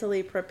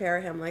mentally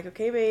prepare him. Like,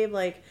 okay, babe,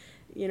 like,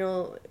 you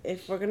know,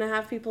 if we're gonna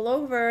have people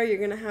over, you're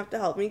gonna have to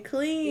help me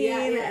clean.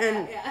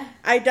 And yeah.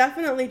 I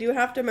definitely do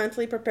have to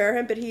mentally prepare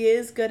him, but he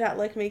is good at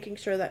like making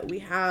sure that we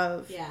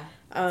have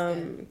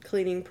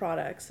cleaning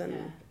products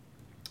and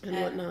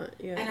whatnot.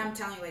 Yeah. And I'm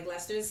telling you, like,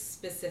 Lester's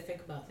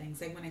specific about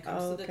things. Like, when it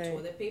comes to the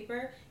toilet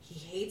paper, he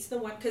hates the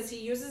one because he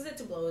uses it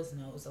to blow his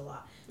nose a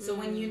lot. So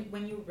when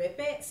you rip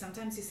it,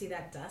 sometimes you see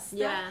that dust.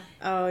 Yeah.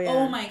 Oh yeah.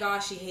 Oh my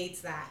gosh, he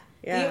hates that.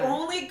 Yeah. The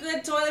only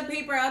good toilet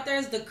paper out there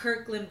is the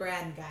Kirkland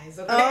brand, guys.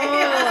 Okay.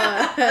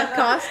 Oh,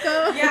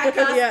 Costco. Yeah,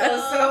 Costco.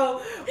 Yeah.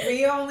 So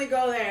we only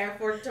go there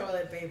for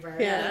toilet paper.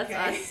 Yeah, that's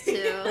us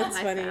too. That's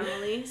my funny.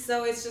 family.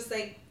 So it's just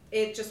like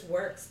it just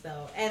works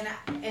though,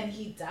 and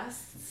he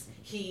dusts.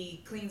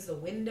 He cleans the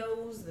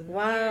windows, the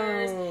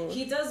mirrors.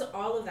 He does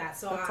all of that.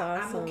 So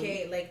I'm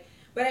okay. Like,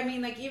 but I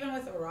mean, like, even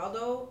with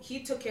Geraldo,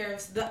 he took care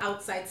of the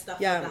outside stuff of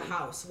the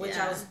house, which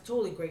I was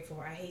totally grateful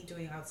for. I hate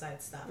doing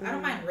outside stuff. I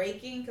don't mind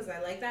raking because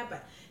I like that,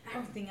 but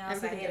everything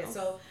else I hate it.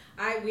 So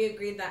we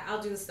agreed that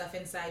I'll do the stuff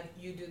inside,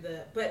 you do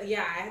the. But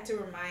yeah, I had to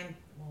remind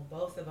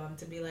both of them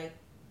to be like,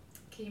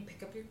 can you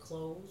pick up your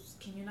clothes?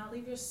 Can you not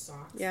leave your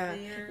socks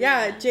there?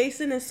 Yeah,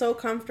 Jason is so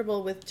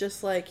comfortable with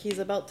just like he's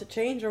about to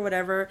change or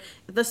whatever.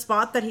 The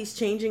spot that he's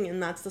changing in,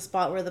 that's the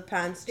spot where the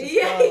pants just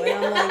go.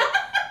 And I'm like,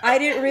 I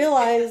didn't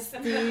realize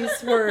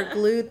these were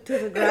glued to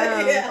the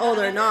ground. Oh,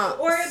 they're not.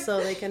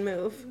 So they can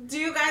move. Do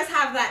you guys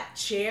have that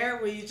chair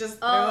where you just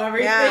throw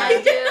everything? Yeah.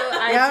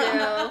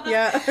 I do.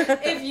 Yeah.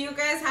 If you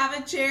guys have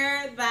a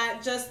chair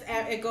that just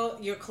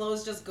your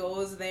clothes just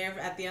goes there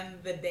at the end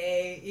of the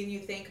day, and you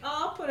think,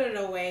 oh, I'll put it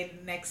away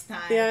next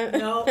time. Yeah.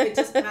 No, it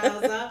just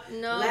piles up.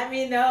 No. Let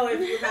me know if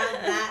you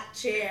have that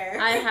chair.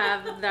 I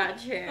have that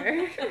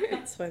chair.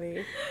 That's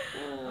funny.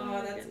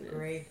 Oh, that's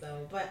great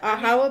though. But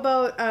how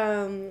about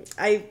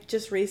I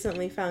just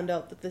recently found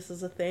out that this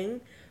is a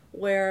thing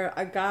where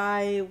a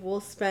guy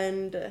will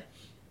spend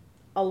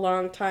a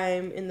long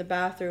time in the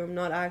bathroom,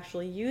 not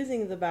actually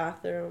using the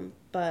bathroom,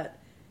 but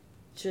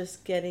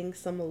just getting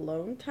some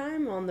alone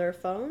time on their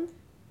phone.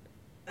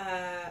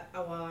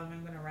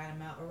 I'm gonna write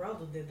him out.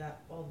 Geraldo did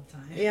that all the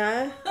time.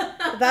 Yeah,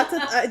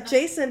 that's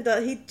Jason.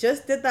 He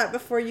just did that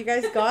before you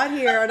guys got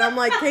here, and I'm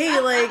like, hey,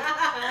 like,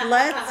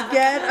 let's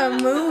get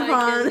a move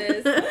on.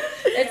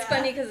 It's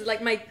funny because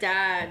like my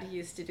dad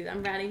used to do that.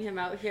 I'm ratting him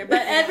out here,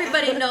 but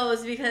everybody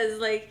knows because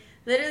like.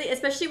 Literally,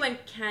 especially when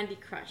Candy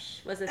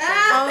Crush was a thing.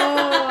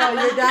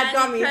 Oh, your dad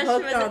got me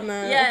hooked on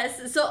that.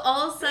 Yes. So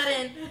all of a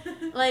sudden,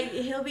 like,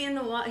 he'll be in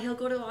he'll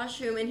go to the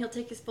washroom and he'll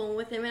take his phone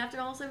with him. And after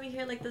all of a sudden we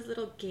hear, like, this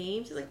little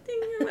game. She's like, ding,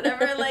 or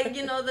whatever. Like,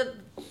 you know, the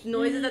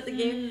noises at the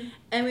game.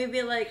 And we'd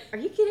be like, are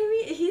you kidding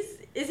me?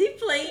 Is he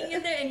playing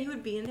in there? And he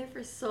would be in there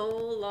for so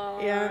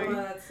long. Yeah. Oh,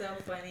 that's so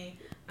funny.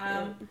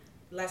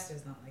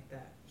 Lester's not like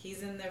that.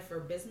 He's in there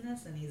for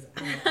business and he's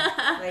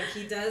out. Like,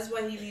 he does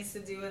what he needs to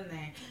do in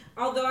there.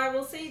 Although I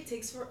will say it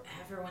takes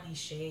forever when he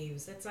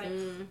shaves. It's like,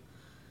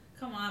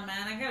 come on,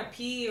 man, I gotta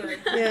pee or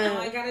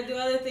I gotta do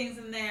other things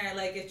in there.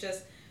 Like, it's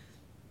just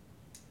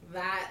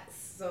that.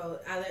 So,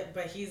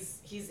 but he's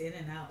in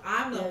and out.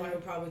 I'm the one who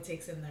probably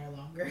takes in there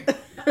longer.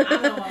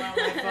 I'm the one on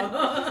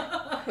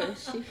my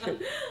phone.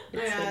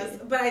 Yes,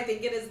 but I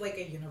think it is like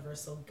a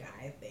universal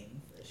guy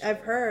thing. For sure.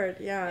 I've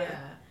heard, yeah.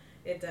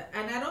 It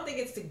and I don't think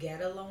it's to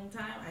get alone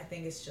time. I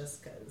think it's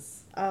just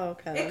because. Oh,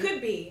 okay. It could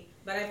be,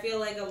 but I feel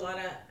like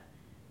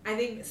I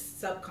think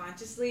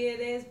subconsciously it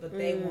is, but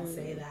they won't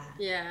say that.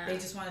 Yeah. They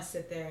just want to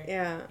sit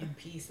there in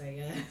peace, I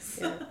guess.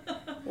 Yeah.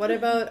 What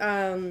about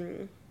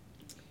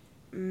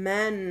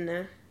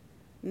men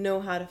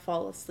know how to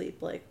fall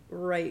asleep like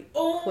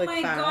quick,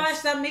 my fast. gosh,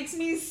 that makes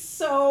me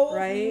so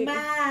mad.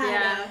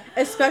 Yeah.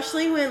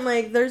 Especially when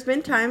like there's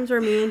been times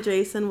where me and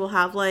Jason will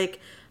have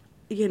like,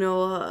 you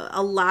know,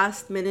 a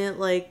last minute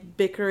like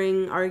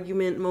bickering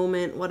argument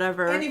moment,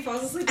 whatever. And he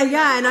falls asleep. And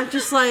and I'm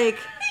just like,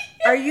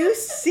 are you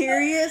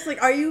serious?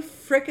 Like, are you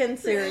freaking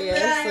serious?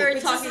 Yeah, we were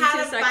like, talking just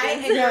had 2 a fight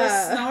seconds. and you're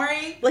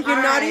snoring. Like,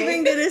 you're not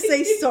even gonna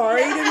say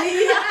sorry to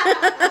me.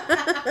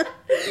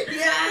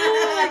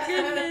 Oh my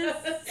goodness.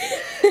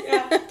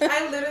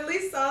 I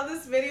literally saw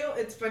this video.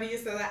 It's funny you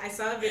said that. I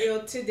saw a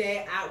video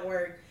today at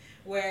work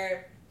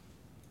where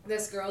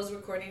this girl's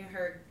recording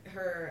her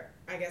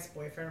I guess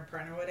boyfriend or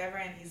partner or whatever,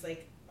 and he's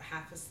like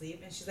half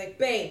asleep, and she's like,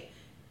 babe,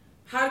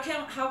 how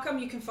come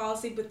you can fall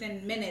asleep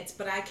within minutes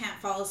but I can't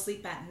fall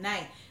asleep at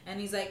night? And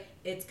he's like,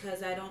 it's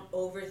because I don't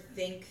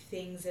overthink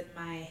things in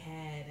my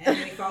head. And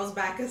then he falls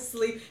back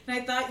asleep.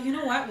 And I thought, you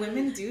know what,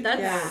 women do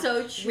That's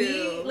so true.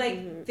 We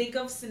like think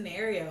of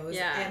scenarios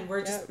and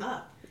we're just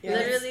up. Yeah.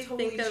 Literally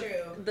totally think of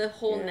true. the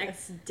whole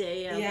next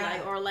day of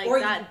like, or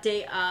that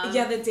day of.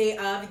 Yeah, the day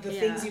of, the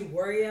things you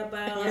worry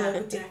about.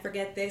 Like, did I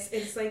forget this?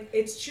 It's like,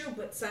 it's true,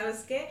 but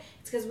 ¿sabes qué?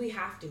 It's because we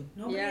have to.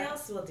 Nobody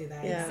else will do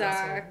that. Yeah.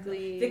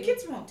 Exactly. The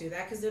kids won't do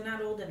that because they're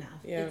not old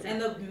enough. Yeah.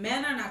 And the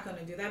men are not going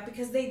to do that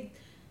because they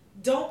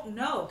don't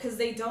know.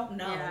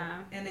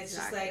 Yeah, and it's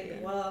just like,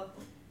 well,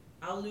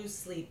 I'll lose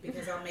sleep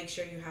because I'll make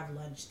sure you have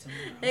lunch tomorrow.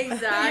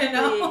 Exactly. You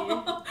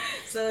know?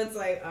 So it's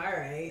like, all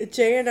right.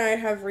 Jay and I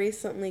have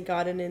recently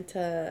gotten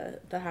into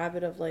the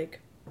habit of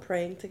like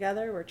praying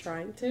together. We're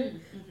trying to.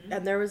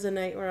 And there was a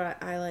night where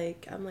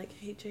I'm like,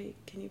 hey, Jay,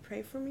 can you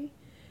pray for me?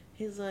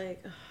 He's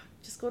like, "Ugh,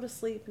 just go to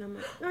sleep. And I'm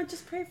like, no,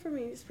 just pray for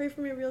me. Just pray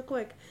for me real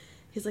quick.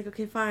 He's like,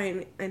 okay,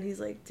 fine. And he's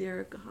like,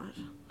 dear God.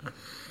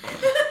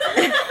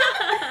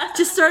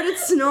 Just started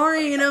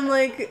snoring. And I'm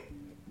like,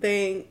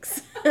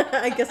 thanks.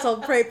 I guess I'll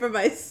pray for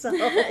myself.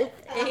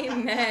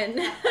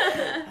 Amen.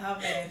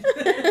 Amen.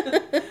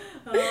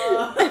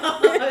 Oh,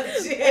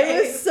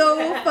 It was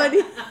so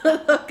funny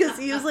because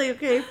he was like,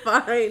 okay,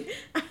 fine.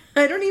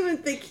 I don't even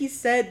think he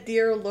said,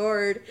 dear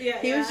Lord.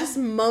 He was just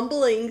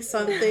mumbling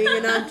something,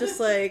 and I'm just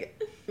like,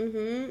 I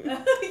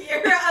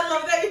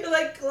love that you're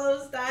like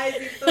closed eyes.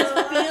 You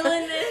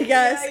Feeling it.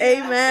 yes,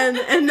 amen.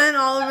 And then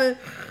all of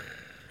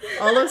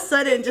a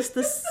sudden, just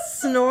the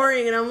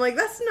snoring, and I'm like,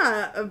 that's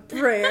not a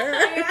prayer.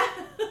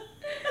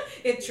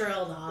 It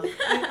trailed off.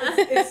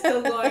 It's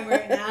still going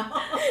right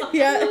now.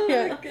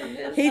 Yeah.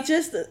 He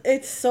just,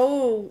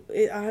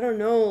 I don't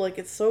know, like,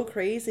 it's so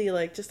crazy,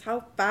 like, just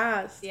how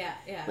fast. Yeah.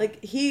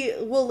 Like, he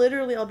will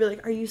literally, I'll be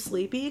like, are you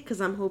sleepy? Because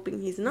I'm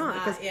hoping he's not.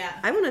 Because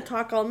I want to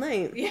talk all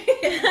night.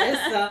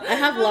 I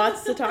have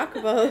lots to talk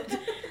about.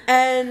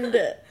 And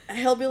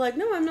he'll be like,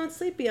 no, I'm not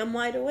sleepy. I'm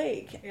wide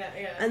awake. Yeah.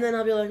 And then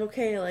I'll be like,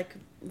 okay, like,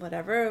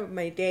 whatever,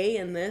 my day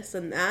and this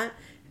and that.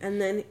 And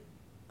then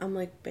I'm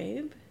like,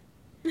 babe?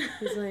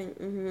 He's like,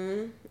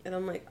 And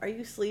I'm like, are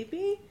you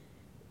sleepy?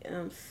 And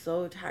I'm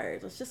so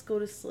tired. Let's just go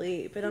to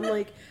sleep. And I'm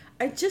like,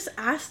 I just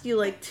asked you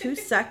like 2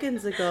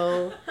 seconds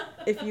ago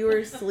if you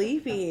were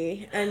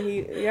sleepy. And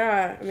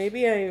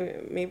maybe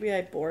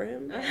I bore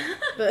him.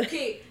 But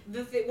okay,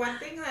 one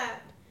thing that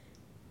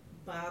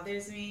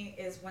bothers me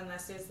is when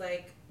Lester's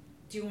like,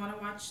 do you want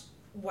to watch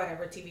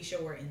whatever TV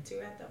show we're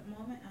into at that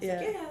moment? I was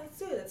like, yeah,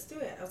 let's do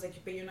it. I was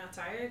like, but you're not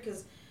tired?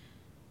 Because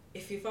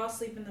if you fall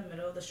asleep in the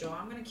middle of the show,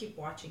 I'm going to keep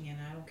watching it, and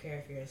I don't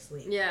care if you're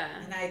asleep. Yeah.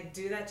 And I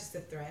do that just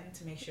to threaten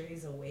to make sure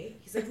he's awake.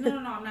 He's like, no,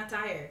 I'm not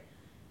tired.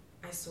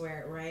 I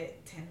swear,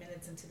 right 10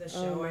 minutes into the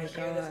show, I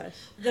hear this.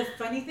 The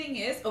funny thing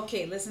is,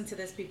 okay, listen to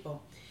this,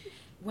 people.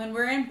 When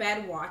we're in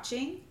bed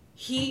watching,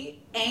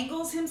 he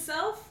angles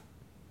himself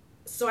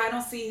so I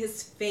don't see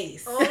his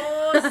face.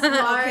 Oh,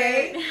 smart.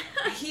 Okay?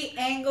 He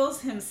angles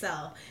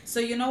himself.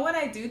 So you know what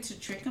I do to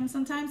trick him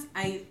sometimes?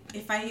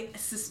 If I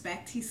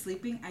suspect he's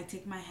sleeping, I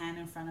take my hand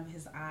in front of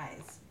his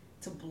eyes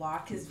to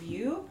block his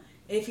view.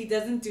 If he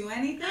doesn't do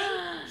anything,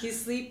 he's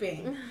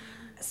sleeping.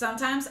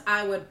 Sometimes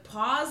I would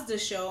pause the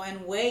show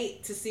and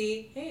wait to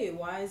see, hey,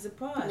 why is it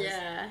paused?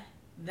 Yeah.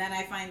 Then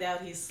I find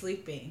out he's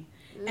sleeping.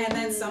 And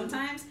then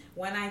sometimes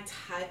when I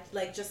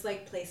just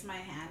place my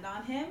hand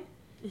on him,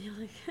 you're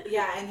like,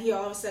 and he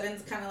all of a sudden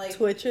kind of like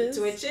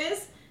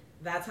twitches.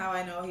 That's how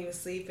I know he was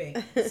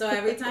sleeping. So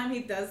every time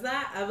he does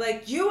that, I'm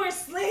like, you were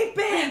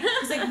sleeping.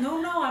 He's like,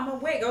 no, I'm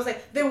awake. I was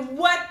like, then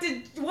what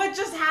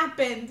just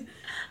happened?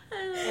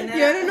 And then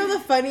You want to know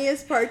the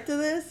funniest part to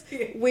this?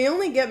 We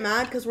only get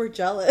mad because we're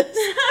jealous.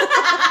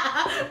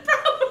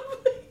 Probably.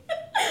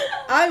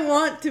 I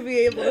want to be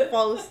able to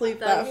fall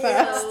asleep that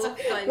fast. so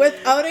funny.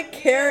 Without a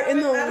care in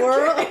the without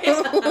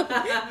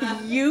a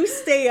world. You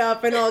stay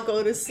up and I'll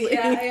go to sleep.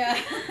 Yeah.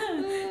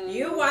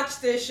 You watch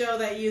this show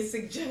that you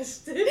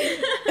suggested.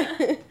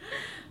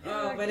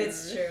 Oh, but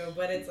it's true.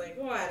 But it's like,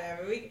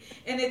 whatever.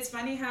 And it's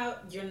funny how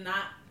you're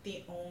not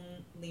the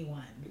only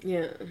one.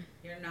 Yeah.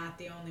 You're not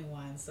the only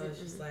one. So it's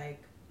just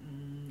like,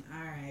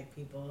 all right,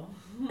 people.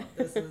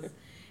 This is...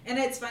 And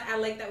it's fun. I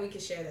like that we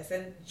can share this.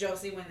 And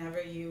Josie,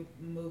 whenever you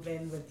move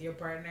in with your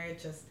partner,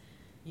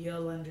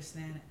 you'll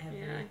understand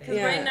everything.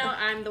 Because right now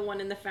I'm the one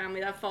in the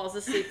family that falls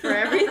asleep for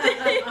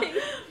everything.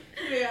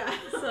 Yeah.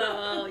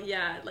 So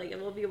like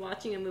we'll be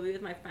watching a movie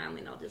with my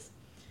family, and I'll just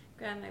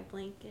grab my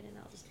blanket and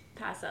I'll just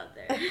pass out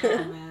there.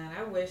 Oh man,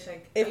 I wish I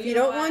could. If you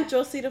don't want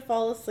Josie to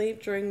fall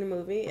asleep during the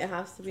movie, it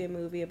has to be a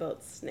movie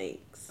about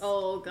snakes.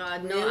 Oh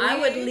God, no! Really? I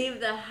would leave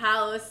the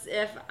house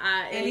if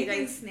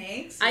anything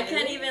snakes. I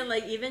really?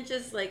 can't even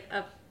just like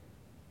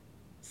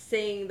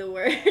saying the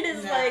word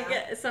is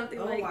like something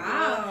like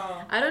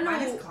wow. I don't know.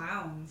 Mine is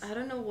clowns. I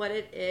don't know what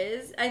it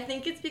is. I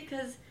think it's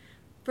because,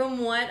 from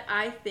what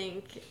I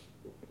think,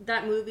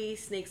 that movie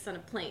Snakes on a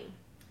Plane.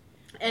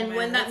 And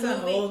when that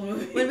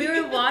movie, when we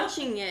were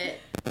watching it,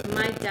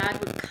 my dad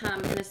would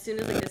come, and as soon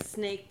as like a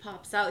snake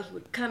pops out, he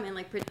would come and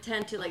like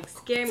pretend to like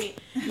scare me.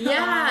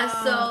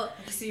 Yeah, so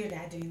I see your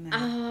dad doing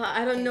that.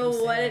 I don't know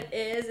what it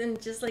is,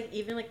 and just like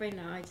even like right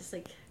now, I just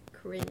like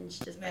cringe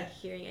just by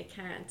hearing. I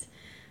can't.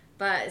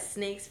 But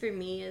snakes for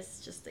me is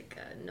just like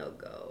a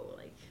no-go.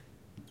 Like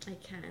I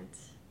can't.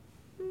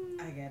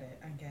 I get it.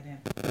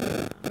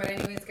 But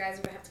anyways, guys,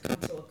 we have to come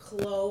to a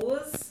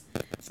close.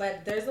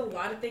 But there's a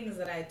lot of things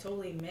that I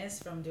totally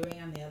missed from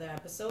doing on the other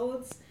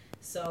episodes.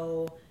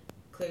 So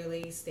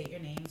clearly state your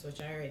names,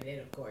 which I already did,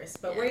 of course.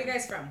 But where are you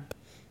guys from?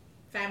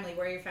 Family,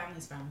 where are your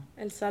families from?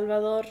 El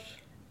Salvador.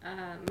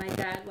 My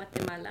dad,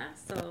 Guatemala,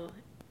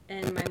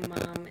 and my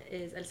mom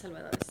is El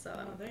Salvador, so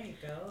there you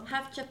go.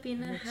 half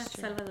Chapina, half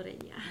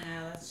Salvadoreña.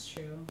 Yeah, that's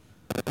true.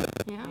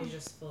 Yeah. You're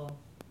just full.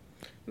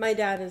 My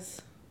dad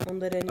is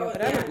Hondureño,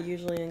 but I don't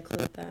usually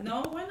include that.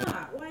 No, why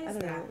not? Why I is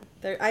don't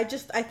that? know.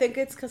 I think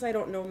it's because I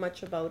don't know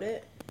much about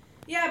it.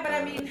 Yeah, but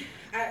I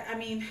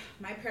mean,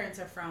 my parents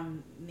are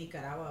from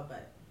Nicaragua,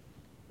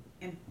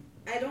 and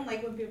I don't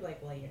like when people are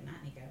like, well, you're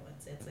not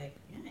Nicaraguans. It's like,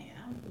 yeah, I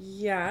am.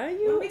 Yeah,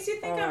 you What makes you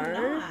think I'm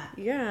not?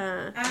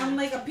 Yeah. I'm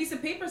like, a piece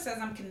of paper says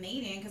I'm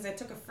Canadian because I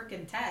took a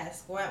freaking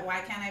test.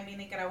 Why can't I be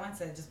Nicaraguan?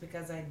 Just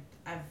because I've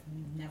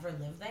never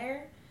lived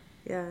there?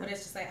 Yeah. But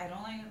it's just like, I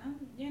don't like, oh,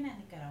 you're not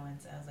Nicaraguan.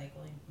 So I was like,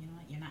 well, you know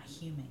what? You're not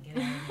human. Get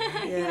out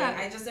of here.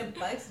 Yeah. It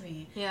bugs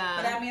me. Yeah.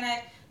 But I mean,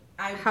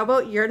 How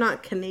about you're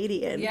not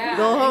Canadian? Yeah,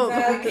 Go home.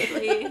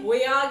 exactly.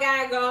 We all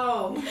gotta go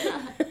home.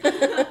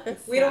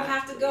 We don't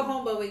have to go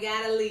home, but we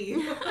gotta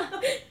leave.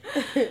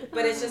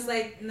 But it's just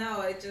like,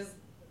 no, I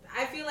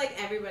feel like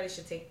everybody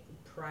should take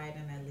pride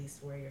in at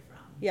least where you're from.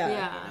 Yeah. You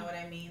know what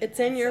I mean? It's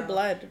in your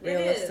blood,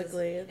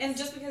 realistically. And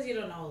just because you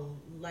don't know,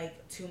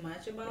 like, too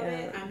much about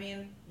it, I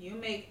mean, you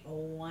make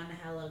one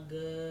hella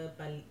good,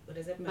 what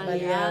is it?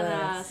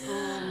 Baleadas.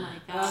 Oh my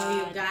god. Oh,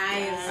 you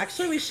guys. Yes.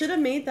 Actually, we should have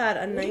made that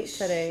a night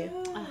today.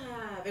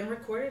 And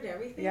recorded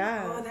everything.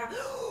 Yeah. Oh, that.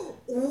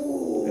 Ooh.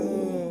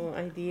 Ooh,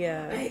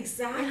 idea.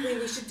 Exactly.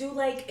 We should do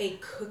like a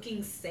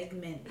cooking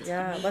segment.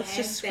 Yeah, let's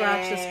just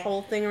scratch this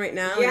whole thing right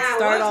now and Yeah,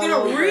 start we're all gonna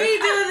over.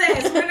 redo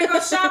this. We're gonna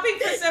go shopping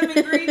for some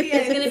ingredients.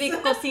 It's gonna be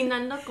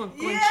cocinando con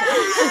Concha.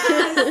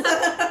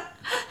 Yes.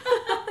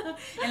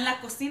 En la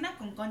cocina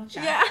con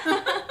Concha. Yeah.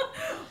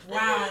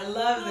 Wow, I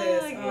love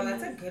this. my Oh,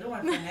 that's a good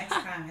one for next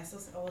time.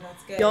 That's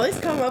good. You always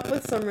come up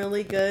with some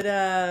really good,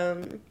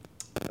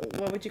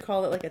 what would you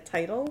call it, like a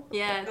title?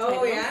 Yeah. Oh,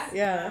 titles. yeah?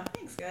 Yeah.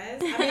 Thanks, guys.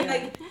 I mean,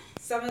 like,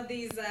 some of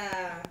these,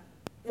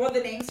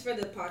 the names for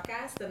the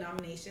podcast, the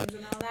nominations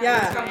and all that,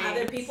 Yeah. was from Right.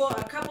 other people.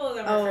 A couple of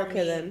them are from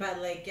okay me. then.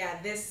 But, like,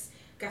 yeah, this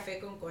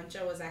Café con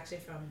Concha was actually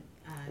from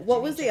What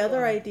Jimmy was the Chacon.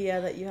 other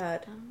idea that you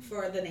had?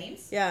 For the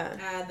names? Yeah.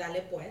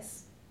 Dale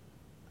Pues.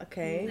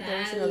 Okay,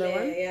 there's another Dale,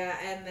 one. Yeah,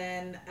 and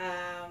then,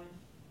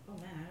 oh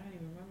man, I don't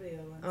even remember the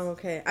other ones. Oh,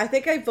 okay. I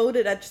think I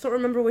voted. I just don't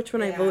remember which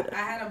one I voted. I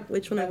had a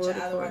which one I bunch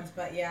voted of other for. ones,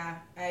 but yeah,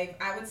 I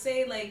would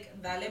say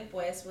like Dale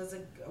Pues was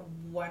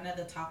one of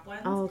the top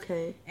ones. Oh,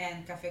 okay.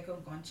 And Café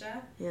con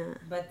Concha. Yeah.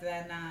 But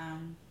then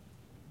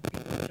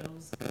people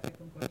chose Café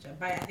con Concha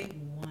by I think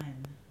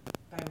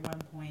by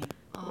 1 point.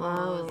 Oh,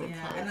 Wow. was it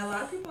Yeah, close? and a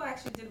lot of people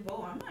actually did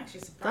vote. I'm actually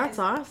surprised. That's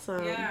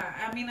awesome. Yeah,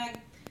 I mean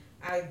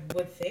I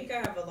would think I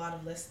have a lot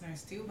of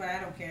listeners too, but I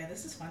don't care.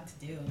 This is fun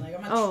to do. Like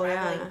I'm a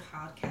traveling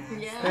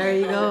podcast. Yeah. There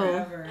you go.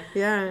 Forever.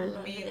 Yeah.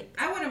 I mean,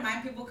 I wouldn't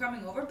mind people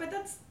coming over, but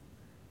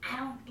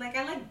I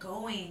like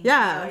going.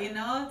 Yeah. You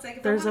know, it's like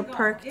if There's I a wanna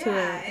perk go. to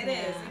Yeah, it. it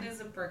is. Yeah. It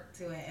is a perk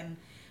to it. And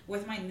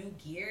with my new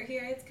gear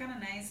here, it's kind of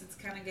nice. It's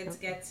kind of good to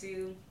get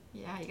to.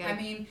 Yeah, you got. I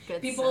mean,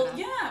 good people. setup.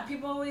 Yeah,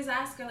 people always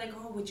ask, are like,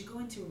 oh, would you go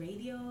into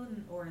radio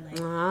or like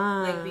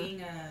Ah. like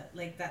being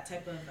like that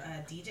type of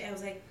DJ? I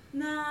was like,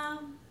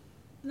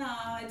 no,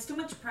 it's too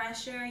much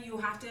pressure. You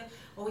have to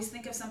always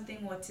think of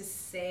something what to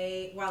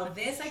say. While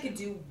this I could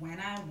do when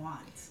I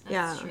want.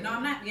 Yeah. true. You know,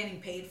 I'm not getting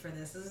paid for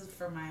this. This is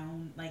for my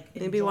own like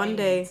Maybe one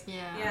day. enjoyment.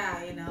 Yeah.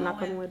 Yeah, you know. Knock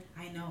on and wood.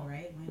 I know,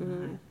 right? Why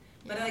Mhm. not?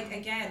 But Yeah. like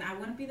again, I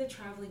wouldn't be the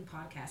traveling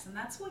podcast, and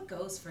that's what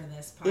goes for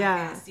this podcast.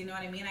 Yeah. You know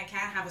what I mean? I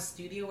can't have a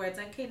studio where it's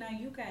like, okay, now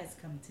you guys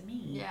come to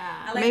me.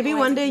 Yeah. I like Maybe going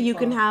one to day you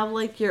can people. have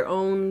like your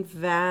own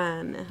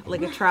van,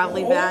 like a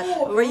traveling van,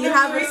 where you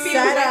have it creepy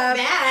set like up.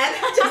 that.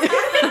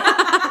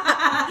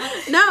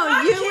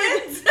 No, you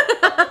would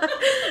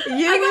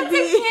candy in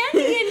be here.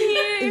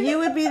 you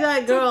would be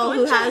that girl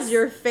who has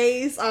your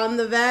face on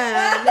the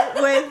van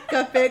with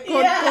Café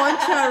con Yeah.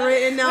 Concha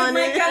written on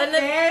With it. my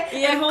café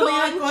and holding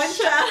a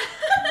concha.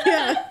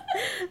 Yeah.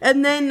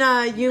 And then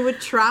you would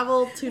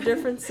travel to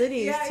different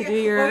cities to do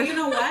your. Or you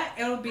know what?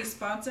 It'll be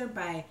sponsored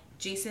by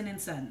Jason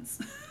and Sons.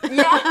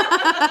 Yeah.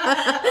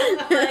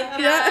 Oh my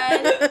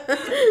god.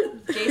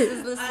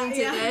 Jason's listening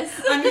to this.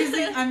 I'm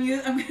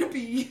gonna be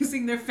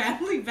using their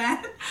family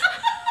van.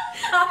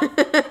 Oh my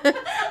god.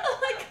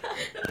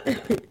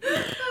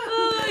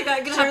 Oh my god.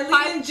 I'm gonna have Charlene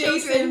 5 and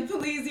children. Jason,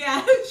 please,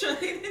 yeah.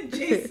 Charlene and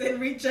Jason,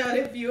 reach out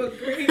if you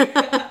agree.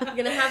 I'm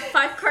gonna have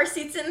 5 car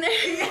seats in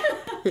there.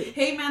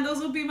 Hey man, those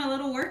will be my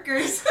little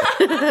workers.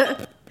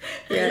 Yeah.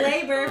 Free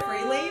labor.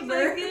 Oh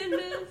my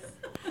goodness.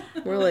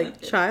 We're like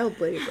child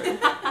labor.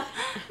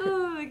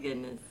 Oh my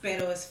goodness.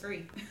 Pero it's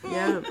free.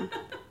 Yeah.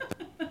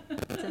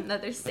 It's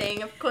another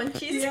saying of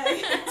Conchis.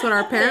 That's what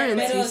our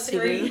parents Pero used it's to do.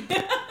 free.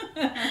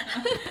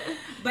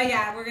 But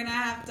yeah, we're gonna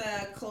have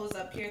to close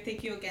up here.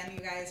 Thank you again,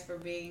 you guys, for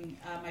being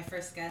my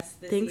first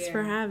guest this Thanks year.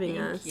 for having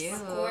Thank us. you.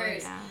 Of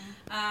course.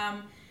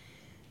 Yeah.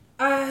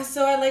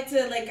 So I'd like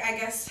to, I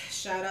guess,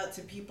 shout out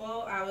to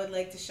people. I would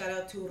like to shout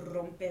out to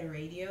Rompe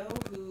Radio,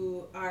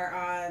 who are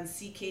on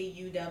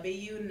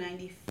CKUW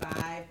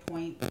 95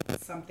 point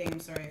something. I'm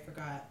sorry, I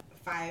forgot.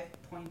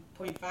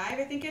 5.5, I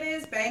think it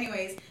is. But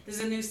anyways, there's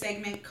a new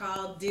segment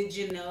called Did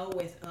You Know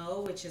with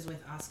O, which is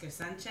with Oscar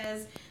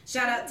Sanchez.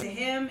 Shout out to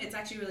him. It's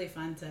actually really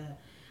fun to...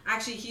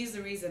 Actually, he's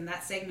the reason,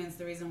 that segment's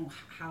the reason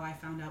how I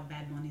found out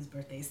Bad Bunny's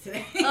birthday's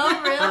today.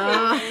 Oh, really?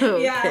 Oh,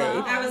 okay.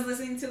 Yeah, I was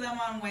listening to them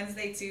on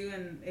Wednesday too,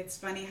 and it's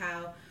funny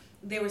how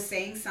they were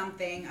saying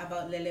something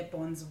about Lele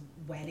Pon's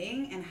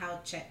wedding and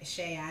how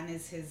Cheyenne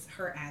is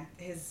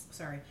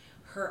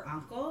her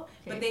uncle,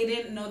 but they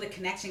didn't know the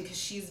connection because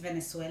she's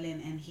Venezuelan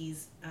and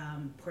he's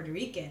Puerto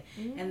Rican.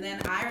 And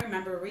then I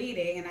remember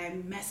reading, and I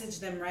messaged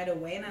them right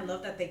away, and I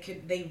love that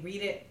they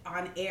read it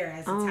on air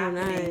as it's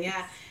happening.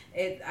 Nice.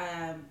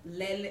 Yeah,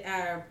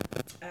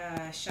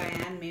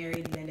 Cheyenne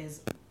married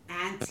Lele's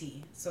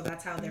auntie, so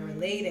that's how they're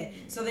related.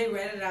 So they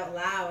read it out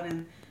loud,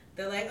 and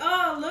they're like,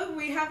 oh, look,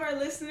 we have our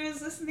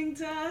listeners listening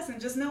to us,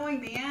 and just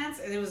knowing the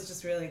answer, it was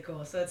just really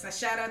cool. So it's a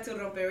shout out to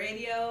Rompe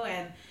Radio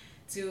and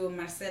to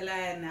Marcela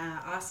and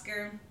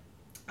Oscar.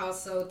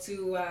 Also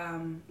to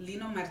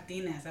Lino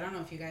Martinez. I don't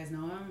know if you guys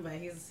know him, but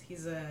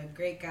he's a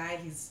great guy.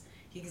 He's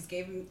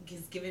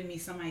given me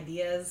some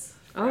ideas.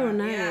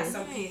 Nice.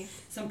 Yeah,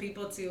 some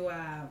people to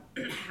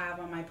have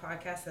on my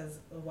podcast as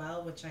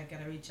well, which I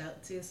gotta reach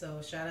out to.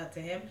 So shout out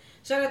to him.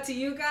 Shout out to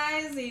you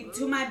guys,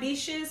 to my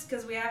beaches,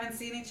 because we haven't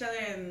seen each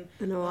other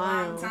in a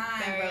long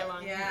time. Very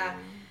long time.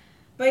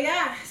 But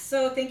yeah,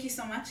 so thank you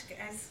so much,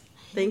 guys.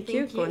 Thank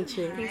you,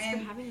 Conchi. Thanks for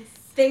having us.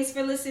 Thanks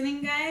for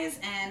listening, guys,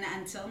 and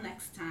until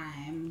next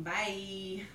time, bye.